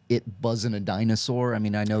it buzzing a dinosaur. I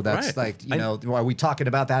mean, I know that's Right. like, you know, are we talking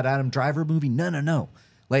about that Adam Driver movie? No.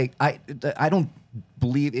 Like, I don't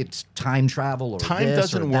believe it's time travel or Time this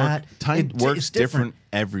doesn't or work. that. Time It's works different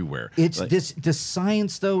everywhere. It's Like, the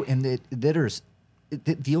science though, and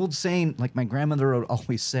the old saying, like my grandmother would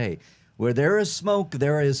always say, "Where there is smoke,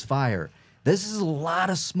 there is fire." This is a lot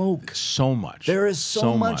of smoke. so much. There is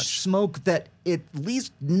so much smoke that at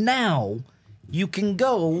least now you can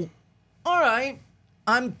go, all right,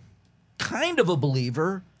 I'm kind of a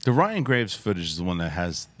believer. The Ryan Graves footage is the one that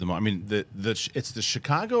has the most. I mean, it's the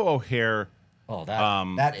Chicago O'Hare Oh,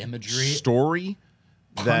 that imagery. story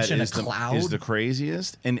that in a is cloud. is the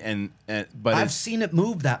craziest. But I've seen it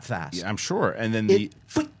move that fast. yeah, I'm sure. And then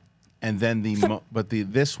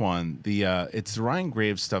this one, it's the Ryan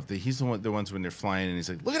Graves stuff that he's the ones when they're flying and he's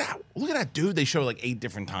like, look at that dude. They show like 8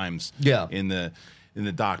 different times. Yeah. In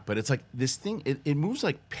the doc, but it's like this thing. It moves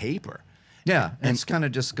like paper. Yeah, and it's kind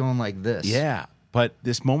of just going like this. Yeah, but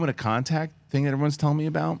this moment of contact thing that everyone's telling me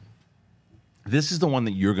about, this is the one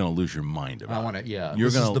that you're going to lose your mind about. I want to. Yeah, You're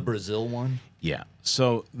this gonna, is the Brazil one. Yeah.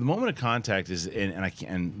 So the moment of contact is, and I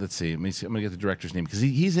can let's see. I'm gonna get the director's name because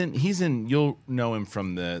he's in. You'll know him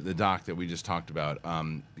from the doc that we just talked about.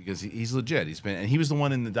 Because he's legit. He was the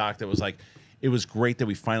one in the doc that was like, it was great that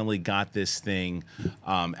we finally got this thing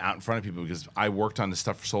out in front of people because I worked on this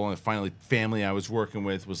stuff for so long. And finally, family I was working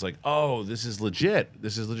with was like, oh, this is legit.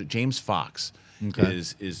 This is legit. James Fox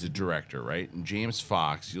is the director, right? And James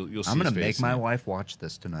Fox, you'll see. I'm gonna his face make my in it. wife watch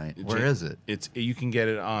this tonight. Where is it? You can get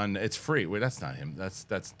it on. It's free. Wait, that's not him. That's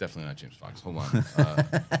definitely not James Fox. Hold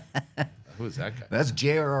on. Who is that guy? That's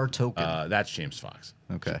J.R.R. Tolkien. That's James Fox.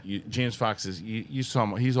 Okay. James Fox is you saw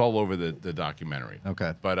him. He's all over the documentary.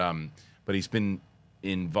 Okay. But he's been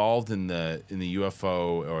involved in the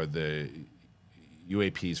UFO or the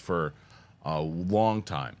UAPs for a long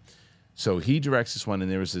time. So he directs this one,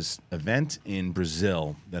 and there was this event in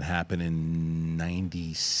Brazil that happened in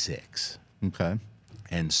 '96. Okay.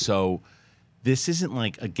 And so this isn't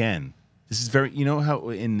like, again, this is very, you know how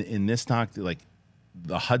in this doc, like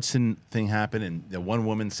the Hudson thing happened and the one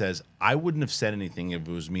woman says, I wouldn't have said anything if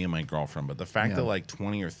it was me and my girlfriend, but the fact that like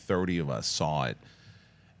 20 or 30 of us saw it,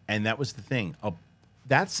 and that was the thing.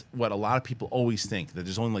 That's what a lot of people always think, that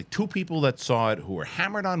there's only like 2 people that saw it who were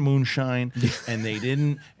hammered on moonshine and they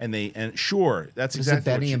didn't, and sure, that's Is exactly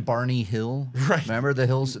it Benny what and Barney Hill? Right. Remember the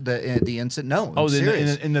Hills, the incident? No. Oh, I'm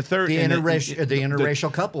serious. in the third, the in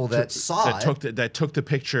interracial couple that saw it. that took the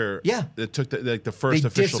picture. Yeah. That took the first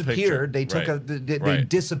official picture. They disappeared. They Right.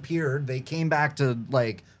 disappeared. They came back to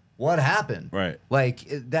like, what happened? Right. Like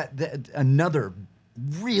that another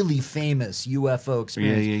really famous UFO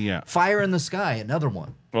experience. Yeah. Fire in the Sky, another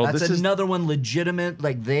one. Well, That's this is- another one legitimate.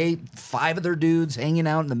 Like 5 of their dudes hanging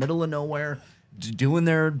out in the middle of nowhere, doing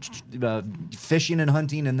their fishing and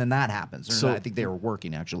hunting, and then that happens. Or So- I think they were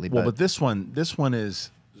working actually. Well, but this one is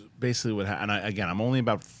basically what happened. And I'm only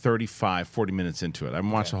about 35, 40 minutes into it. I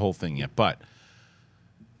haven't watched the whole thing yet, but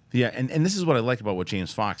yeah, and this is what I like about what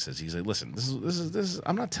James Fox says. He's like, listen, this is.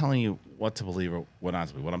 I'm not telling you what to believe or what not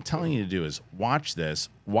to believe. What I'm telling you to do is watch this,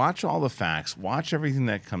 watch all the facts, watch everything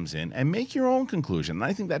that comes in, and make your own conclusion. And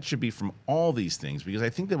I think that should be from all these things, because I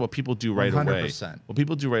think that what people do right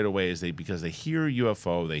 100%. away, is because they hear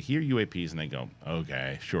UFO, they hear UAPs, and they go,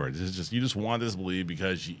 okay, sure, this is just, you just want this to believe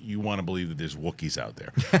because you want to believe that there's Wookiees out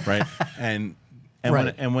there, right?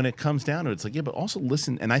 When it comes down to it, it's like, yeah, but also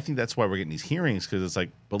listen. And I think that's why we're getting these hearings, because it's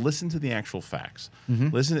like, but listen to the actual facts.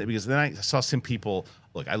 Listen to it, because then I saw some people.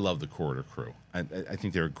 Look, I love the Corridor Crew. I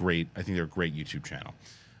think they're great. I think they're a great YouTube channel.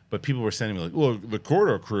 But people were sending me like, well, the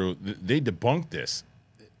Corridor Crew, they debunked this.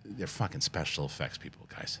 They're fucking special effects people,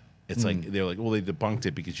 guys. It's like they're like, well, they debunked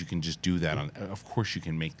it because you can just do that on. Of course, you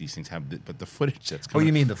can make these things happen, but the footage that's coming. Oh,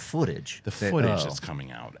 you mean the footage? The footage that's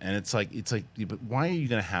coming out, and it's like, but why are you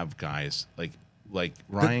going to have guys like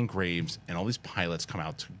Ryan Graves and all these pilots come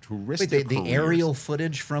out to risk their the careers? aerial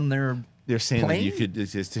footage from their They're saying plane? that you could.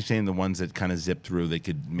 They're saying the ones that kind of zip through, they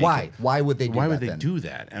could make. Why? It. Why would they do Why that? would they then? do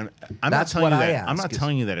that? And I'm That's not telling what you I that. I'm ask not is-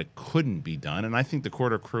 telling you that it couldn't be done. And I think the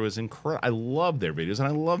Corridor Crew is incredible. I love their videos and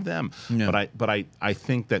I love them. Yeah. But I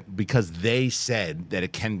think that because they said that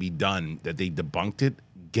it can be done, that they debunked it.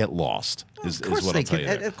 Get lost. Is Of course what they I'll tell could.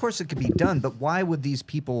 you there. Of course it could be done, but why would these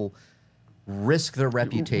people risk their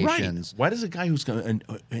reputations? Right. Why does a guy who's an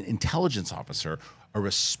intelligence officer, a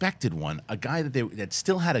respected one, a guy that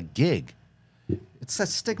still had a gig, It's that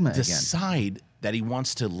stigma again. decide that he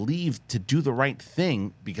wants to leave to do the right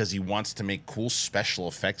thing because he wants to make cool special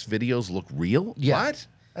effects videos look real? Yeah. What?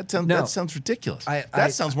 That No. sounds ridiculous. I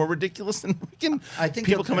that sounds more ridiculous than I think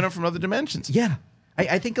people that- coming up from other dimensions. Yeah.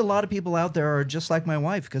 I think a lot of people out there are just like my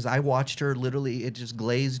wife, because I watched her literally, it just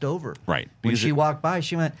glazed over. Right. When Because she walked by,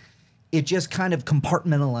 she went, it just kind of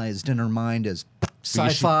compartmentalized in her mind as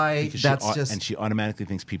sci-fi. And she automatically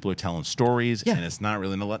thinks people are telling stories, Yeah. and it's not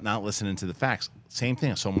really not listening to the facts. Same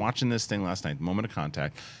thing. So I'm watching this thing last night, Moment of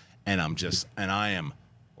Contact, and I am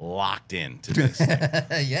locked into this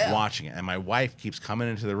thing, Yeah. watching it. And my wife keeps coming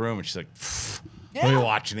into the room, and she's like, Yeah. "Are you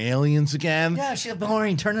watching Aliens again?" Yeah, she's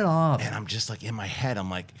boring. Turn it off. And I'm just like, in my head, I'm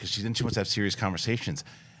like, because she wants to have serious conversations.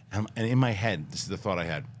 And in my head, this is the thought I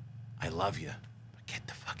had: I love you, but get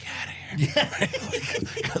the fuck out of here.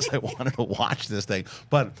 Because I wanted to watch this thing,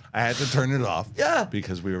 but I had to turn it off. Yeah.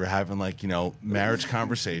 Because we were having marriage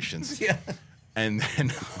conversations. Yeah. And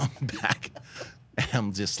then I'm back, and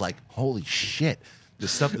I'm just like, holy shit. The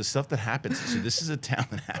stuff that happens. So this is a town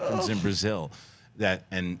that happens in Brazil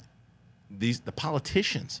the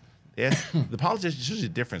politicians, the politicians, there's a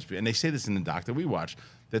difference, and they say this in the doc that we watch,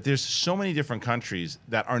 that there's so many different countries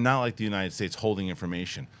that are not like the United States holding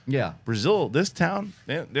information. Yeah. Brazil, this town,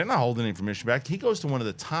 they're not holding information back. He goes to one of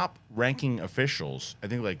the top ranking officials, I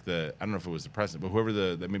think I don't know if it was the president, but whoever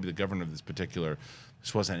maybe the governor of this particular,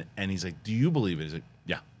 and he's like, do you believe it? He's like,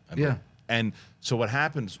 yeah. I believe it." And so what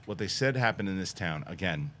they said happened in this town,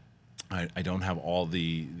 again, I don't have all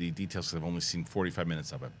the details because I've only seen 45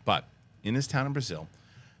 minutes of it, but in this town in Brazil,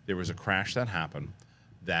 there was a crash that happened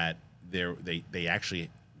that they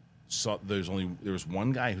actually saw. There was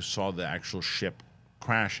one guy who saw the actual ship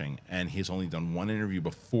crashing, and he's only done one interview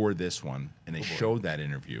before this one, and they showed that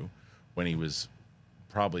interview when he was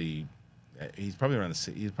he's probably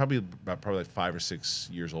like 5 or 6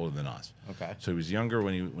 years older than us. Okay. So he was younger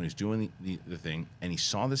when he was doing the thing, and he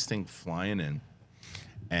saw this thing flying in,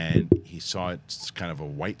 and he saw it's kind of a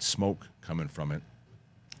white smoke coming from it.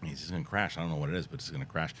 He's just going to crash. I don't know what it is, but it's going to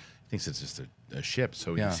crash. He thinks it's just a ship.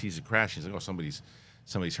 So he sees it crash. He's like, oh, somebody's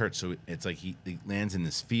hurt. So it's like he lands in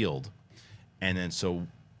this field. And then so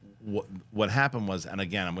what happened was, and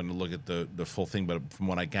again, I'm going to look at the full thing, but from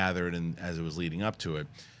what I gathered and as it was leading up to it,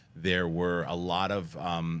 there were a lot of,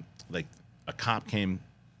 a cop came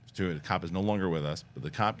to it. The cop is no longer with us, but the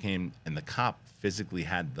cop came, and the cop physically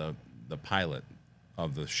had the pilot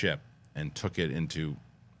of the ship and took it into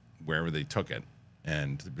wherever they took it.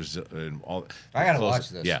 And Brazil, and all. I gotta watch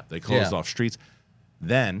this. Yeah, they closed off streets.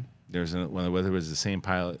 Then there's whether it was the same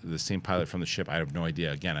pilot from the ship, I have no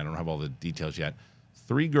idea. Again, I don't have all the details yet.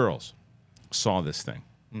 3 girls saw this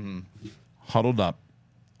thing, huddled up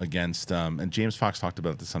against, and James Fox talked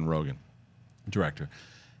about this on Rogan, director.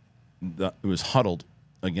 It was huddled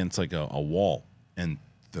against like a wall, and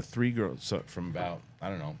the 3 girls from about, I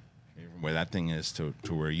don't know, from where that thing is to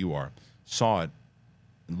where you are, saw it.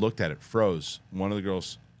 Looked at it, froze. One of the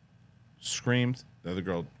girls screamed. The other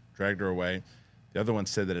girl dragged her away. The other one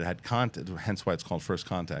said that it had contact, hence why it's called first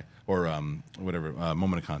contact or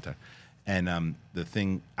moment of contact. And the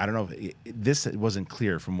thing, I don't know, this wasn't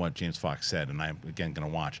clear from what James Fox said, and I'm again going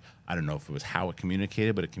to watch. I don't know if it was how it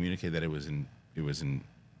communicated, but it communicated that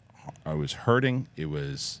I was hurting, it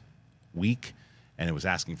was weak, and it was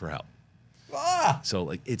asking for help. So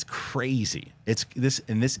like it's crazy. It's this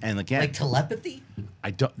and again, like telepathy.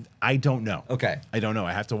 I don't know. Okay. I don't know.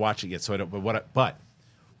 I have to watch it yet. So I don't. But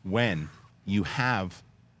when you have,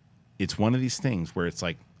 it's one of these things where it's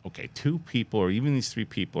like, okay, 2 people or even these 3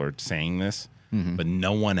 people are saying this, but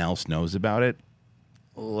no one else knows about it.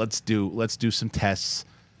 Let's do some tests.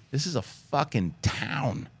 This is a fucking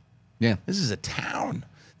town. Yeah. This is a town.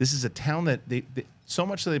 This is a town that they so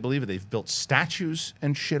much that they believe it. They've built statues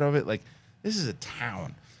and shit of it. Like, this is a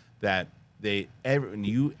town that when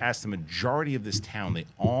you ask the majority of this town, they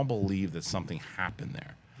all believe that something happened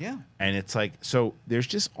there. Yeah. And it's like, so there's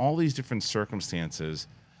just all these different circumstances.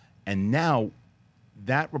 And now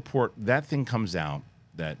that thing comes out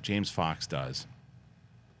that James Fox does.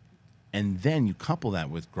 And then you couple that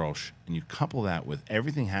with Grosh, and you couple that with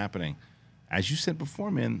everything happening. As you said before,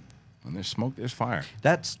 man, when there's smoke, there's fire.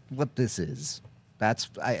 That's what this is. That's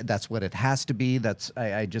what it has to be.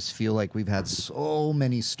 I just feel like we've had so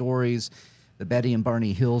many stories. The Betty and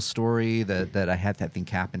Barney Hill story that I think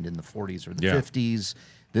happened in the 40s or the 50s.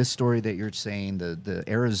 This story that you're saying, the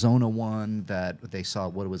Arizona one that they saw,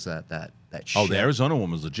 what was that ship? Oh, the Arizona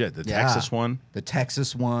one was legit. The Texas one. The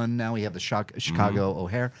Texas one. Now we have the Chicago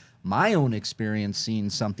O'Hare. My own experience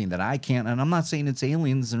seeing something that I can't, and I'm not saying it's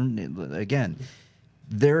aliens. And again,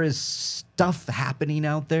 there is stuff happening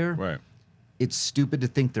out there. Right. It's stupid to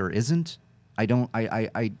think there isn't. I'm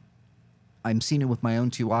seeing it with my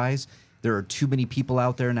own 2 eyes. There are too many people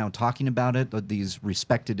out there now talking about it. These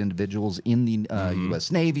respected individuals in the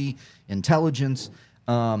U.S. Navy, intelligence.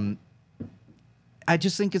 I I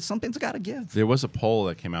just think it's something's got to give. There was a poll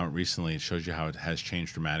that came out recently. It shows you how it has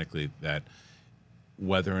changed dramatically. That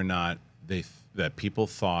whether or not that people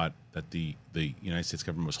thought that the United States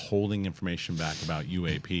government was holding information back about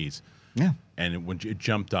UAPs. Yeah. And it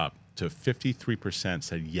jumped up to 53%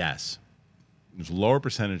 said yes. There's a lower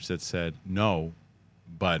percentage that said no,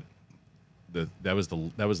 but that was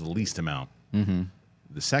the least amount. Mm-hmm.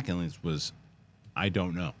 The second was I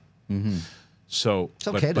don't know. Mm-hmm. So it's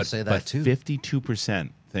okay to say that too. 52%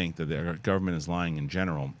 think that their government is lying in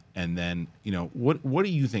general. And then, what do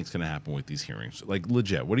you think is going to happen with these hearings? Like,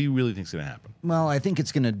 legit, what do you really think is going to happen? Well, I think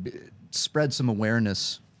it's going to spread some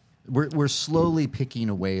awareness. We're slowly picking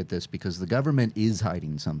away at this because the government is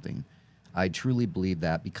hiding something. I truly believe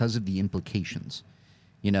that because of the implications.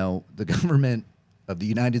 The government of the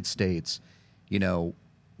United States,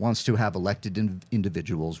 wants to have elected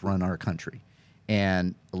individuals run our country.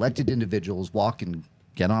 And elected individuals walk and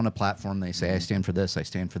get on a platform. They say, I stand for this, I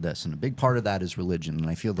stand for this. And a big part of that is religion. And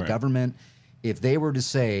I feel the government, if they were to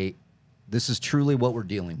say, this is truly what we're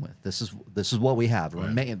dealing with, this is what we have,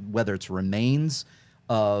 whether it's remains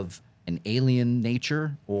of an alien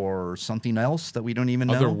nature or something else that we don't even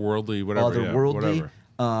know. Otherworldly,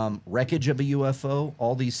 whatever. Wreckage of a UFO,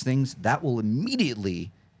 all these things, that will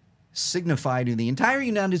immediately signify to the entire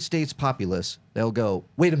United States populace, they'll go,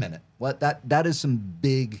 wait a minute, what? That is some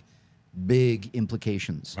big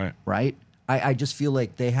implications, right? I just feel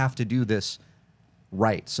like they have to do this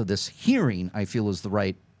right. So this hearing, I feel, is the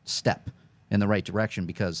right step in the right direction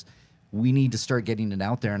because we need to start getting it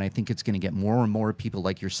out there, and I think it's going to get more and more people,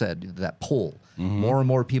 like you said, that poll. More and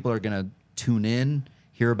more people are going to tune in,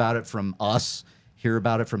 hear about it from us, hear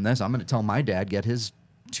about it from this. I'm going to tell my dad, get his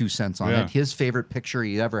 2 cents on it. His favorite picture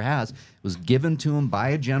he ever has was given to him by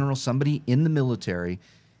a general, somebody in the military,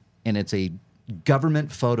 and it's a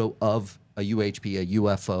government photo of a UHP, a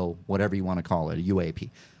UFO, whatever you want to call it, a UAP.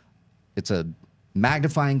 It's a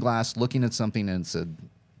magnifying glass looking at something, and it's a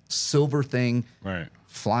silver thing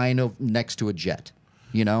flying next to a jet,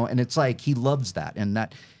 and it's like he loves that. And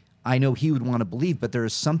that I know he would want to believe, but there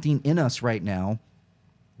is something in us right now.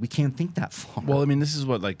 We can't think that far. Well, I mean, this is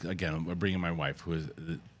what, again, we're bringing my wife, who is...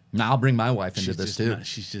 Now I'll bring my wife into this, too.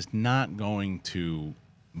 She's just not going to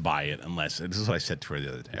buy it unless... This is what I said to her the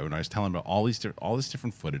other day when I was telling her about all this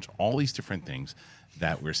different footage, all these different things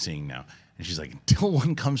that we're seeing now. And she's like, until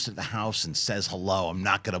one comes to the house and says hello, I'm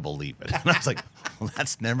not going to believe it. And I was like, well,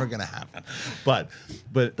 that's never going to happen. But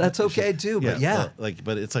that's okay too. But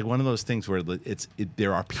but it's like one of those things where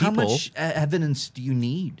there are people. How much evidence do you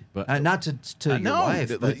need? But not to your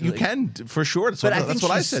wife. But you can for sure. That's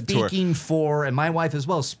what I said to her. Speaking for, and my wife as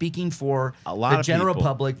well, speaking for a lot the general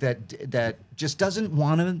public that just doesn't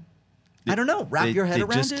want to. I don't know. Wrap your head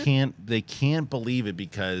around it. They can't believe it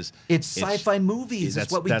because it's sci-fi movies.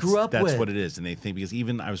 That's what we grew up with. That's what it is, and they think because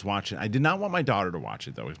even I was watching. I did not want my daughter to watch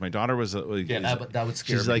it though, because my daughter was that would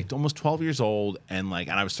scare me. She's like almost 12 years old, and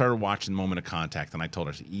I started watching Moment of Contact, and I told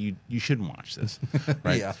her you shouldn't watch this,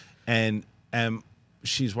 right? Yeah. And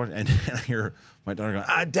she's watching, and I hear my daughter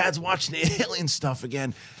going, Dad's watching the alien stuff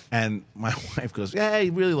again, and my wife goes, yeah,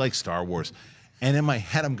 he really likes Star Wars. And in my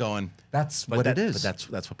head, I'm going, that's what it is. But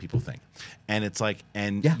that's what people think. And it's like,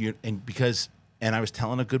 and I was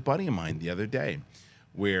telling a good buddy of mine the other day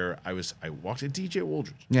where I walked to DJ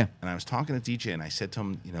Wooldridge. Yeah. And I was talking to DJ, and I said to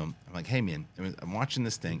him, I'm like, hey, man, I'm watching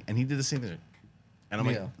this thing. And he did the same thing. And I'm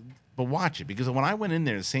like, but watch it. Because when I went in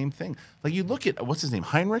there, the same thing. Like, you look at, what's his name?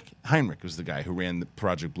 Heinrich? Heinrich was the guy who ran the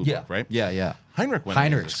Project Blue Book, right? Yeah.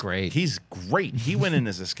 Heinrich's great. He's great. He went in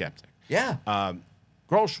as a skeptic. Yeah.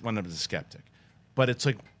 Grosch went in as a skeptic. But it's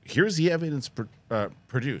like, here's the evidence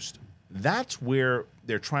produced. That's where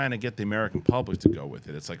they're trying to get the American public to go with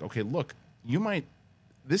it. It's like, okay, look, you might.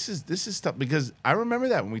 This is stuff, because I remember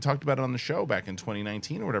that when we talked about it on the show back in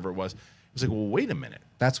 2019 or whatever it was. It was like, well, wait a minute.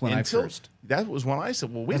 That's when That was when I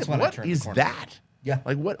said, well, wait a minute. What is that? Yeah.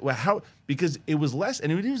 Like what? How? Because it was less,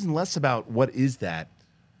 and it was less about what is that.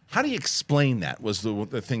 How do you explain that was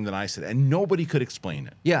the thing that I said, and nobody could explain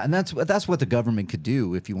it. Yeah, and that's what the government could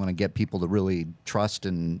do if you want to get people to really trust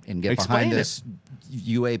and get behind this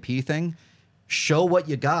UAP thing. Show what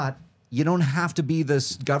you got. You don't have to be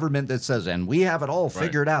this government that says, and we have it all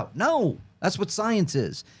figured out. No, that's what science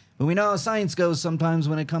is. But we know how science goes sometimes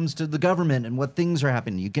when it comes to the government and what things are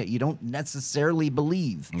happening. You don't necessarily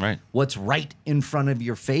believe what's right in front of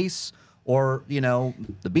your face. Or,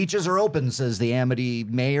 the beaches are open, says the Amity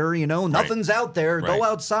mayor, nothing's out there. Go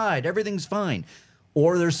outside. Everything's fine.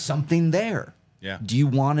 Or there's something there. Yeah. Do you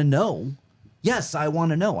want to know? Yes, I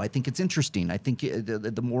want to know. I think it's interesting. I think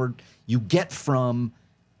the more you get from,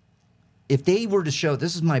 if they were to show,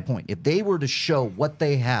 this is my point, if they were to show what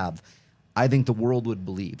they have, I think the world would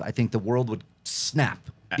believe. I think the world would snap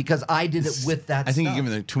because I did it with that I think stuff. you're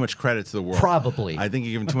giving too much credit to the world. Probably. I think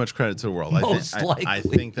you're giving too much credit to the world. Most likely. I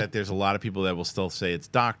think that there's a lot of people that will still say it's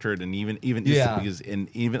doctored, and even because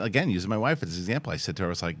even again, using my wife as an example, I said to her,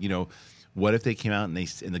 I was like, what if they came out and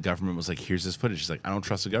the government was like, here's this footage? She's like, I don't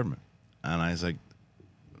trust the government, and I was like,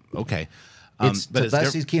 okay. But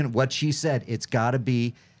Leslie's Keenan, what she said, it's got to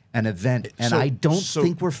be an event, and I don't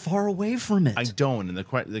think we're far away from it. I don't, and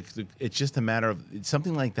it's just a matter of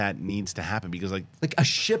something like that needs to happen because like a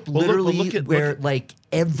ship literally where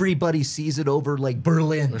everybody sees it over like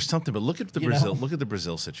Berlin or something. But look at the Brazil, look at the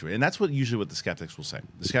Brazil situation, and that's usually what the skeptics will say.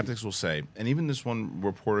 The skeptics will say, and even this one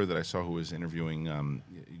reporter that I saw who was interviewing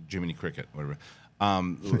Jiminy Cricket, whatever.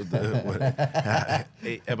 But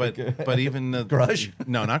even Grush?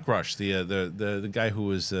 No, not Grush. The guy who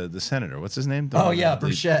was the senator. What's his name?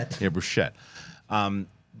 Bruchette. Bruchette.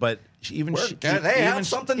 But even they have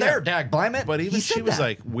something there, Dag Blimey. But even she was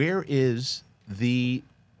like, where's the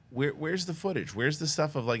footage? Where's the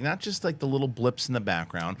stuff of like not just like the little blips in the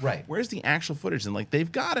background? Right. Where's the actual footage? And like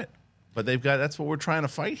they've got it, but that's what we're trying to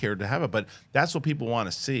fight here to have it. But that's what people want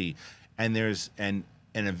to see, and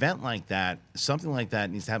an event like that, something like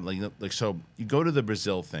that needs to happen. Like so, you go to the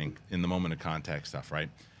Brazil thing in the moment of contact stuff, right?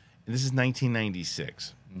 And this is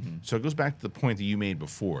 1996, so it goes back to the point that you made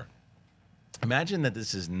before. Imagine that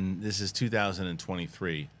this is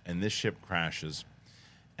 2023, and this ship crashes,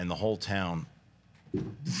 and the whole town.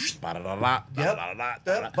 I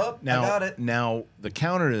got it. Now the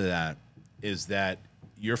counter to that is that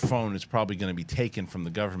your phone is probably going to be taken from the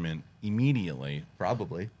government immediately.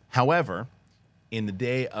 Probably. However, in the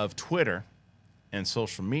day of Twitter and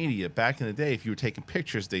social media, back in the day, if you were taking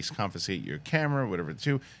pictures, they confiscate your camera, whatever it's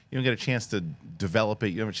you don't get a chance to develop it.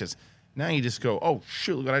 You have a chance. Now you just go, oh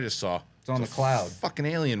shoot, look what I just saw. It's on the cloud. Fucking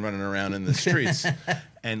alien running around in the streets,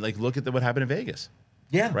 and like look at what happened in Vegas.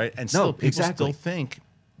 Yeah, right. And still, people still think,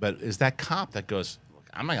 but is that cop that goes, look,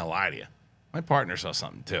 I'm not gonna lie to you. My partner saw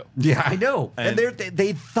something too. Yeah, I know. And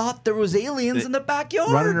they thought there was aliens in the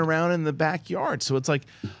backyard running around in the backyard. So it's like,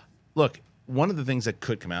 look. One of the things that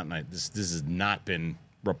could come out, and this has not been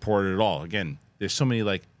reported at all. Again, there's so many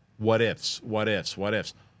like what ifs. What if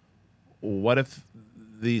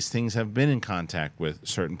these things have been in contact with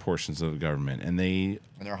certain portions of the government, and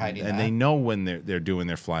they're hiding, and they know when they're doing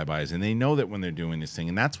their flybys, and they know that when they're doing this thing,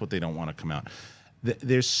 and that's what they don't want to come out.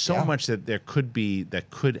 There's so much that there could be that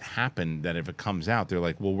could happen that if it comes out, they're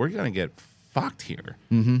like, well, we're going to get fucked here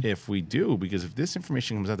if we do, because if this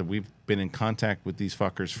information comes out that we've been in contact with these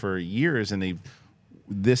fuckers for years and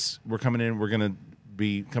we're coming in, we're gonna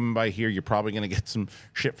be coming by here, you're probably gonna get some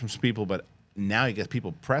shit from some people, but now you get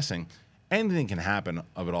people pressing. Anything can happen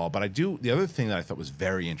of it all. But the other thing that I thought was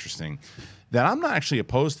very interesting, that I'm not actually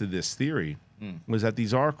opposed to this theory, was that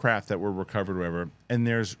these are craft that were recovered, whatever, and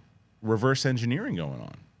there's reverse engineering going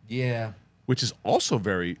on. Yeah. Which is also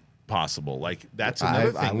very possible. Like that's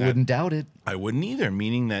another thing. I wouldn't doubt it. I wouldn't either.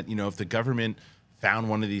 Meaning that if the government found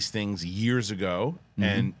one of these things years ago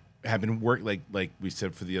and have been like we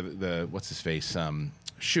said for the what's his face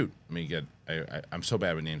shoot. Let me get. I'm so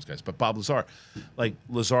bad with names, guys. But Bob Lazar, like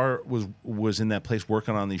Lazar was in that place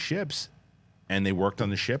working on these ships, and they worked on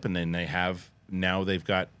the ship, and then they've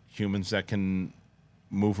got humans that can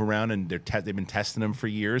move around, and they've been testing them for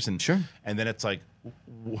years, and sure. And then it's like,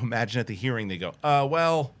 imagine at the hearing they go,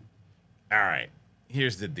 well. All right,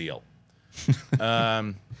 here's the deal.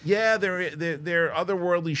 Yeah, they're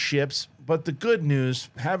otherworldly ships, but the good news,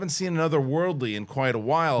 haven't seen an otherworldly in quite a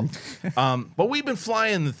while. But we've been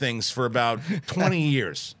flying the things for about 20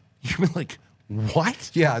 years. You're like,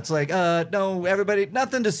 what? Yeah, it's like, no, everybody,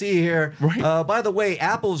 nothing to see here. Right. By the way,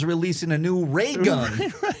 Apple's releasing a new ray gun.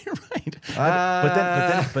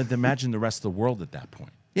 Right. But imagine the rest of the world at that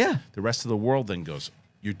point. Yeah. The rest of the world then goes,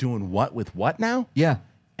 you're doing what with what now? Yeah.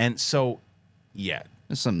 And so, yeah,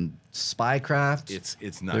 there's some spy craft.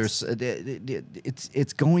 It's nuts.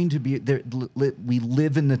 It's going to be there. We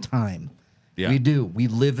live in the time. Yeah. We do. We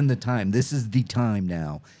live in the time. This is the time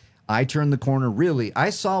now. I turned the corner. Really, I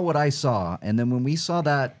saw what I saw, and then when we saw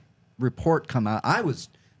that report come out, I was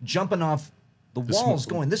jumping off the walls,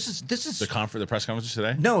 going, "This is the press conference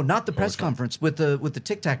today." No, not the press conference with the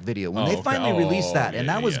Tic Tac video when they finally released that, and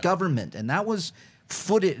that was government, and that was.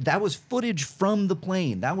 Footage from the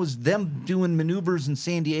plane. That was them doing maneuvers in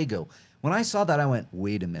San Diego. When I saw that, I went,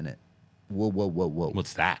 wait a minute. Whoa.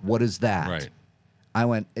 What's that? What is that? Right.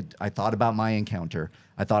 I thought about my encounter.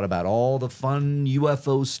 I thought about all the fun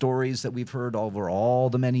UFO stories that we've heard over all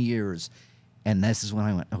the many years. And this is when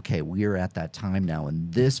I went, okay, we're at that time now.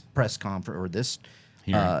 And this press conference or this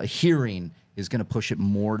hearing is going to push it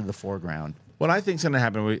more to the foreground. What I think is going to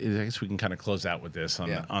happen is, I guess we can kind of close out with this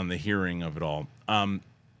on the hearing of it all.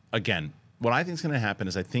 Again, what I think is going to happen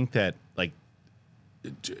is I think that like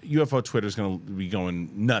UFO Twitter is going to be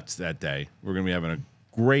going nuts that day. We're going to be having a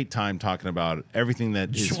great time talking about everything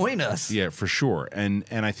that is. Join us. Yeah, for sure. And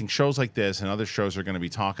I think shows like this and other shows are going to be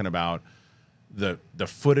talking about the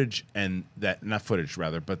footage and that, not footage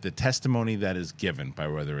rather, but the testimony that is given by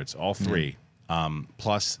whether it's all three,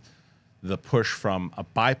 plus the push from a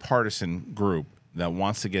bipartisan group that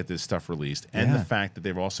wants to get this stuff released, and the fact that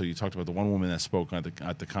they've also, you talked about the one woman that spoke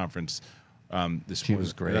at the conference. She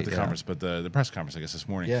was great. Not the conference, but the press conference, I guess, this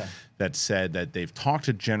morning. Yeah. That said that they've talked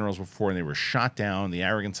to generals before and they were shot down. The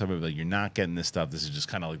arrogance of it, like, you're not getting this stuff. This is just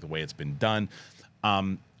kind of like the way it's been done. I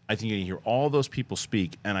think you're going to hear all those people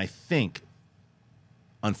speak, and I think,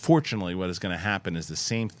 unfortunately, what is going to happen is the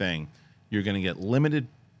same thing. You're going to get limited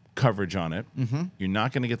coverage on it. You're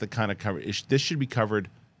not going to get the kind of coverage. This should be covered.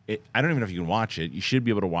 I don't even know if you can watch it. You should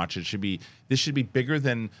be able to watch it. This should be bigger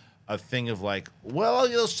than a thing of like, well,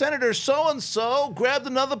 Senator so-and-so grabbed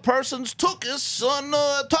another person's tuchus on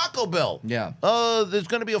Taco Bell. Yeah. There's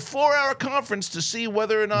going to be a 4-hour conference to see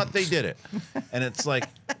whether or not they did it. And it's like,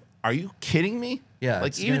 are you kidding me? Yeah.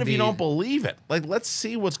 Like, even if you don't believe it, like, let's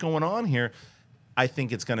see what's going on here. I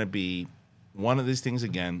think it's going to be one of these things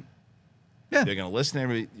again. Yeah. They're going to listen to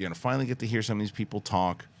everybody. You're going to finally get to hear some of these people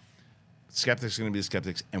talk. Skeptics are going to be the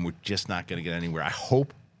skeptics, and we're just not going to get anywhere.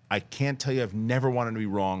 I can't tell you I've never wanted to be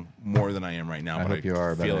wrong more than I am right now. I hope you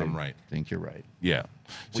are, but I'm right. I think you're right. Yeah.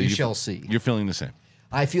 So we shall see. You're feeling the same.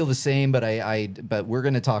 I feel the same, but but we're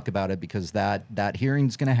going to talk about it because that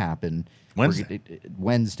hearing's going to happen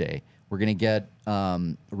Wednesday. We're going to get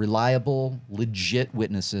reliable, legit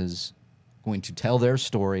witnesses going to tell their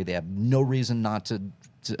story. They have no reason not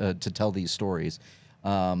to tell these stories.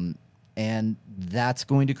 And that's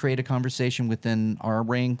going to create a conversation within our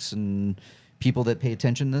ranks and people that pay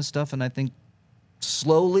attention to this stuff. And I think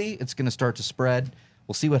slowly it's going to start to spread.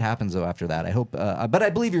 We'll see what happens though after that. I hope, but I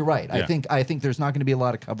believe you're right. Yeah. I think there's not going to be a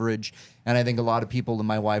lot of coverage, and I think a lot of people and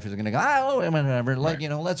my wife is going to go, whatever, like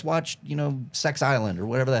let's watch Sex Island or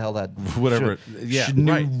whatever the hell that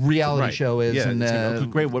new reality show is. Yeah,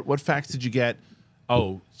 and great. What facts did you get?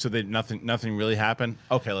 Oh, so nothing really happened?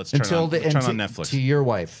 Okay, let's turn on Netflix. To your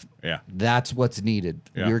wife, that's what's needed.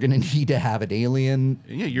 Yeah. You're going to need to have an alien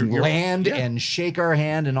land and shake our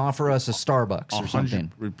hand and offer us a Starbucks or something.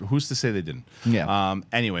 Who's to say they didn't? Yeah.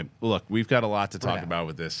 Anyway, look, we've got a lot to talk about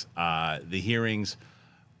with this. The hearings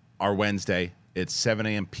are Wednesday. It's 7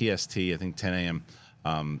 a.m. PST, I think 10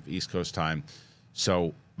 a.m. East Coast time.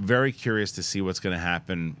 So very curious to see what's going to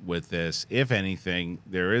happen with this. If anything,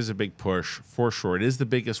 there is a big push for sure. It is the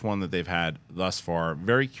biggest one that they've had thus far.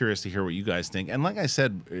 Very curious to hear what you guys think. And like I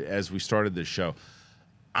said, as we started this show,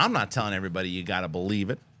 I'm not telling everybody you got to believe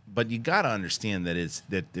it, but you got to understand that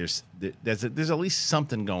there's at least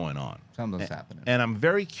something going on. Something's happening. And I'm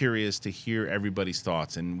very curious to hear everybody's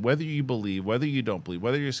thoughts and whether you believe, whether you don't believe,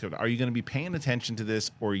 whether you're skeptical. Are you going to be paying attention to this,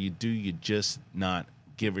 or do you just not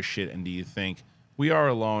give a shit? And do you think we are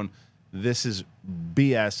alone? This is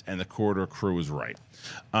BS, and the Corridor Crew is right.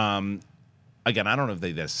 Again, I don't know if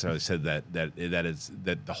they necessarily said that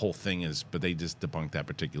the whole thing is, but they just debunked that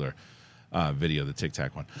particular video, the Tic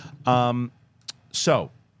Tac one.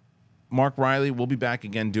 So, Mark Riley, we'll be back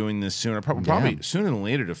again doing this soon, probably sooner than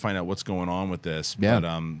later, to find out what's going on with this. Yeah.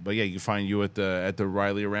 But yeah, you can find you at the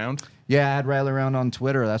Riley Around. Yeah, at Riley Around on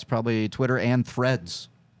Twitter. That's probably Twitter and Threads.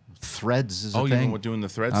 Threads is a thing. You're doing the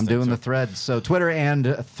Threads? I'm doing the Threads. So Twitter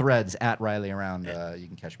and Threads at Riley Around. You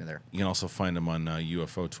can catch me there. You can also find them on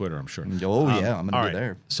UFO Twitter, I'm sure. Oh, yeah. I'm going to be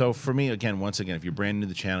there. So for me, once again, if you're brand new to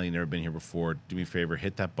the channel, you've never been here before, do me a favor,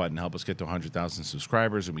 hit that button, help us get to 100,000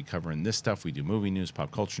 subscribers. We'll be covering this stuff. We do movie news,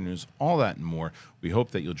 pop culture news, all that and more. We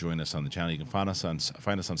hope that you'll join us on the channel. You can find us on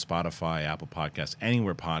Spotify, Apple Podcasts,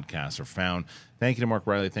 anywhere podcasts are found. Thank you to Mark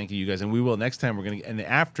Riley. Thank you guys. And we will next time. And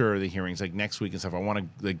after the hearings, like next week and stuff, I want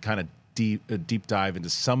to kind of deep dive into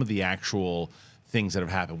some of the actual things that have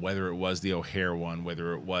happened, whether it was the O'Hare one,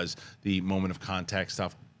 whether it was the moment of contact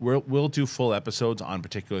stuff. We'll do full episodes on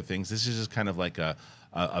particular things. This is just kind of like a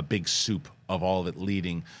big soup of all of it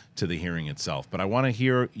leading to the hearing itself. But I want to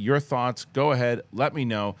hear your thoughts. Go ahead. Let me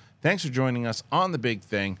know. Thanks for joining us on The Big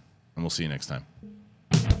Thing, and we'll see you next time.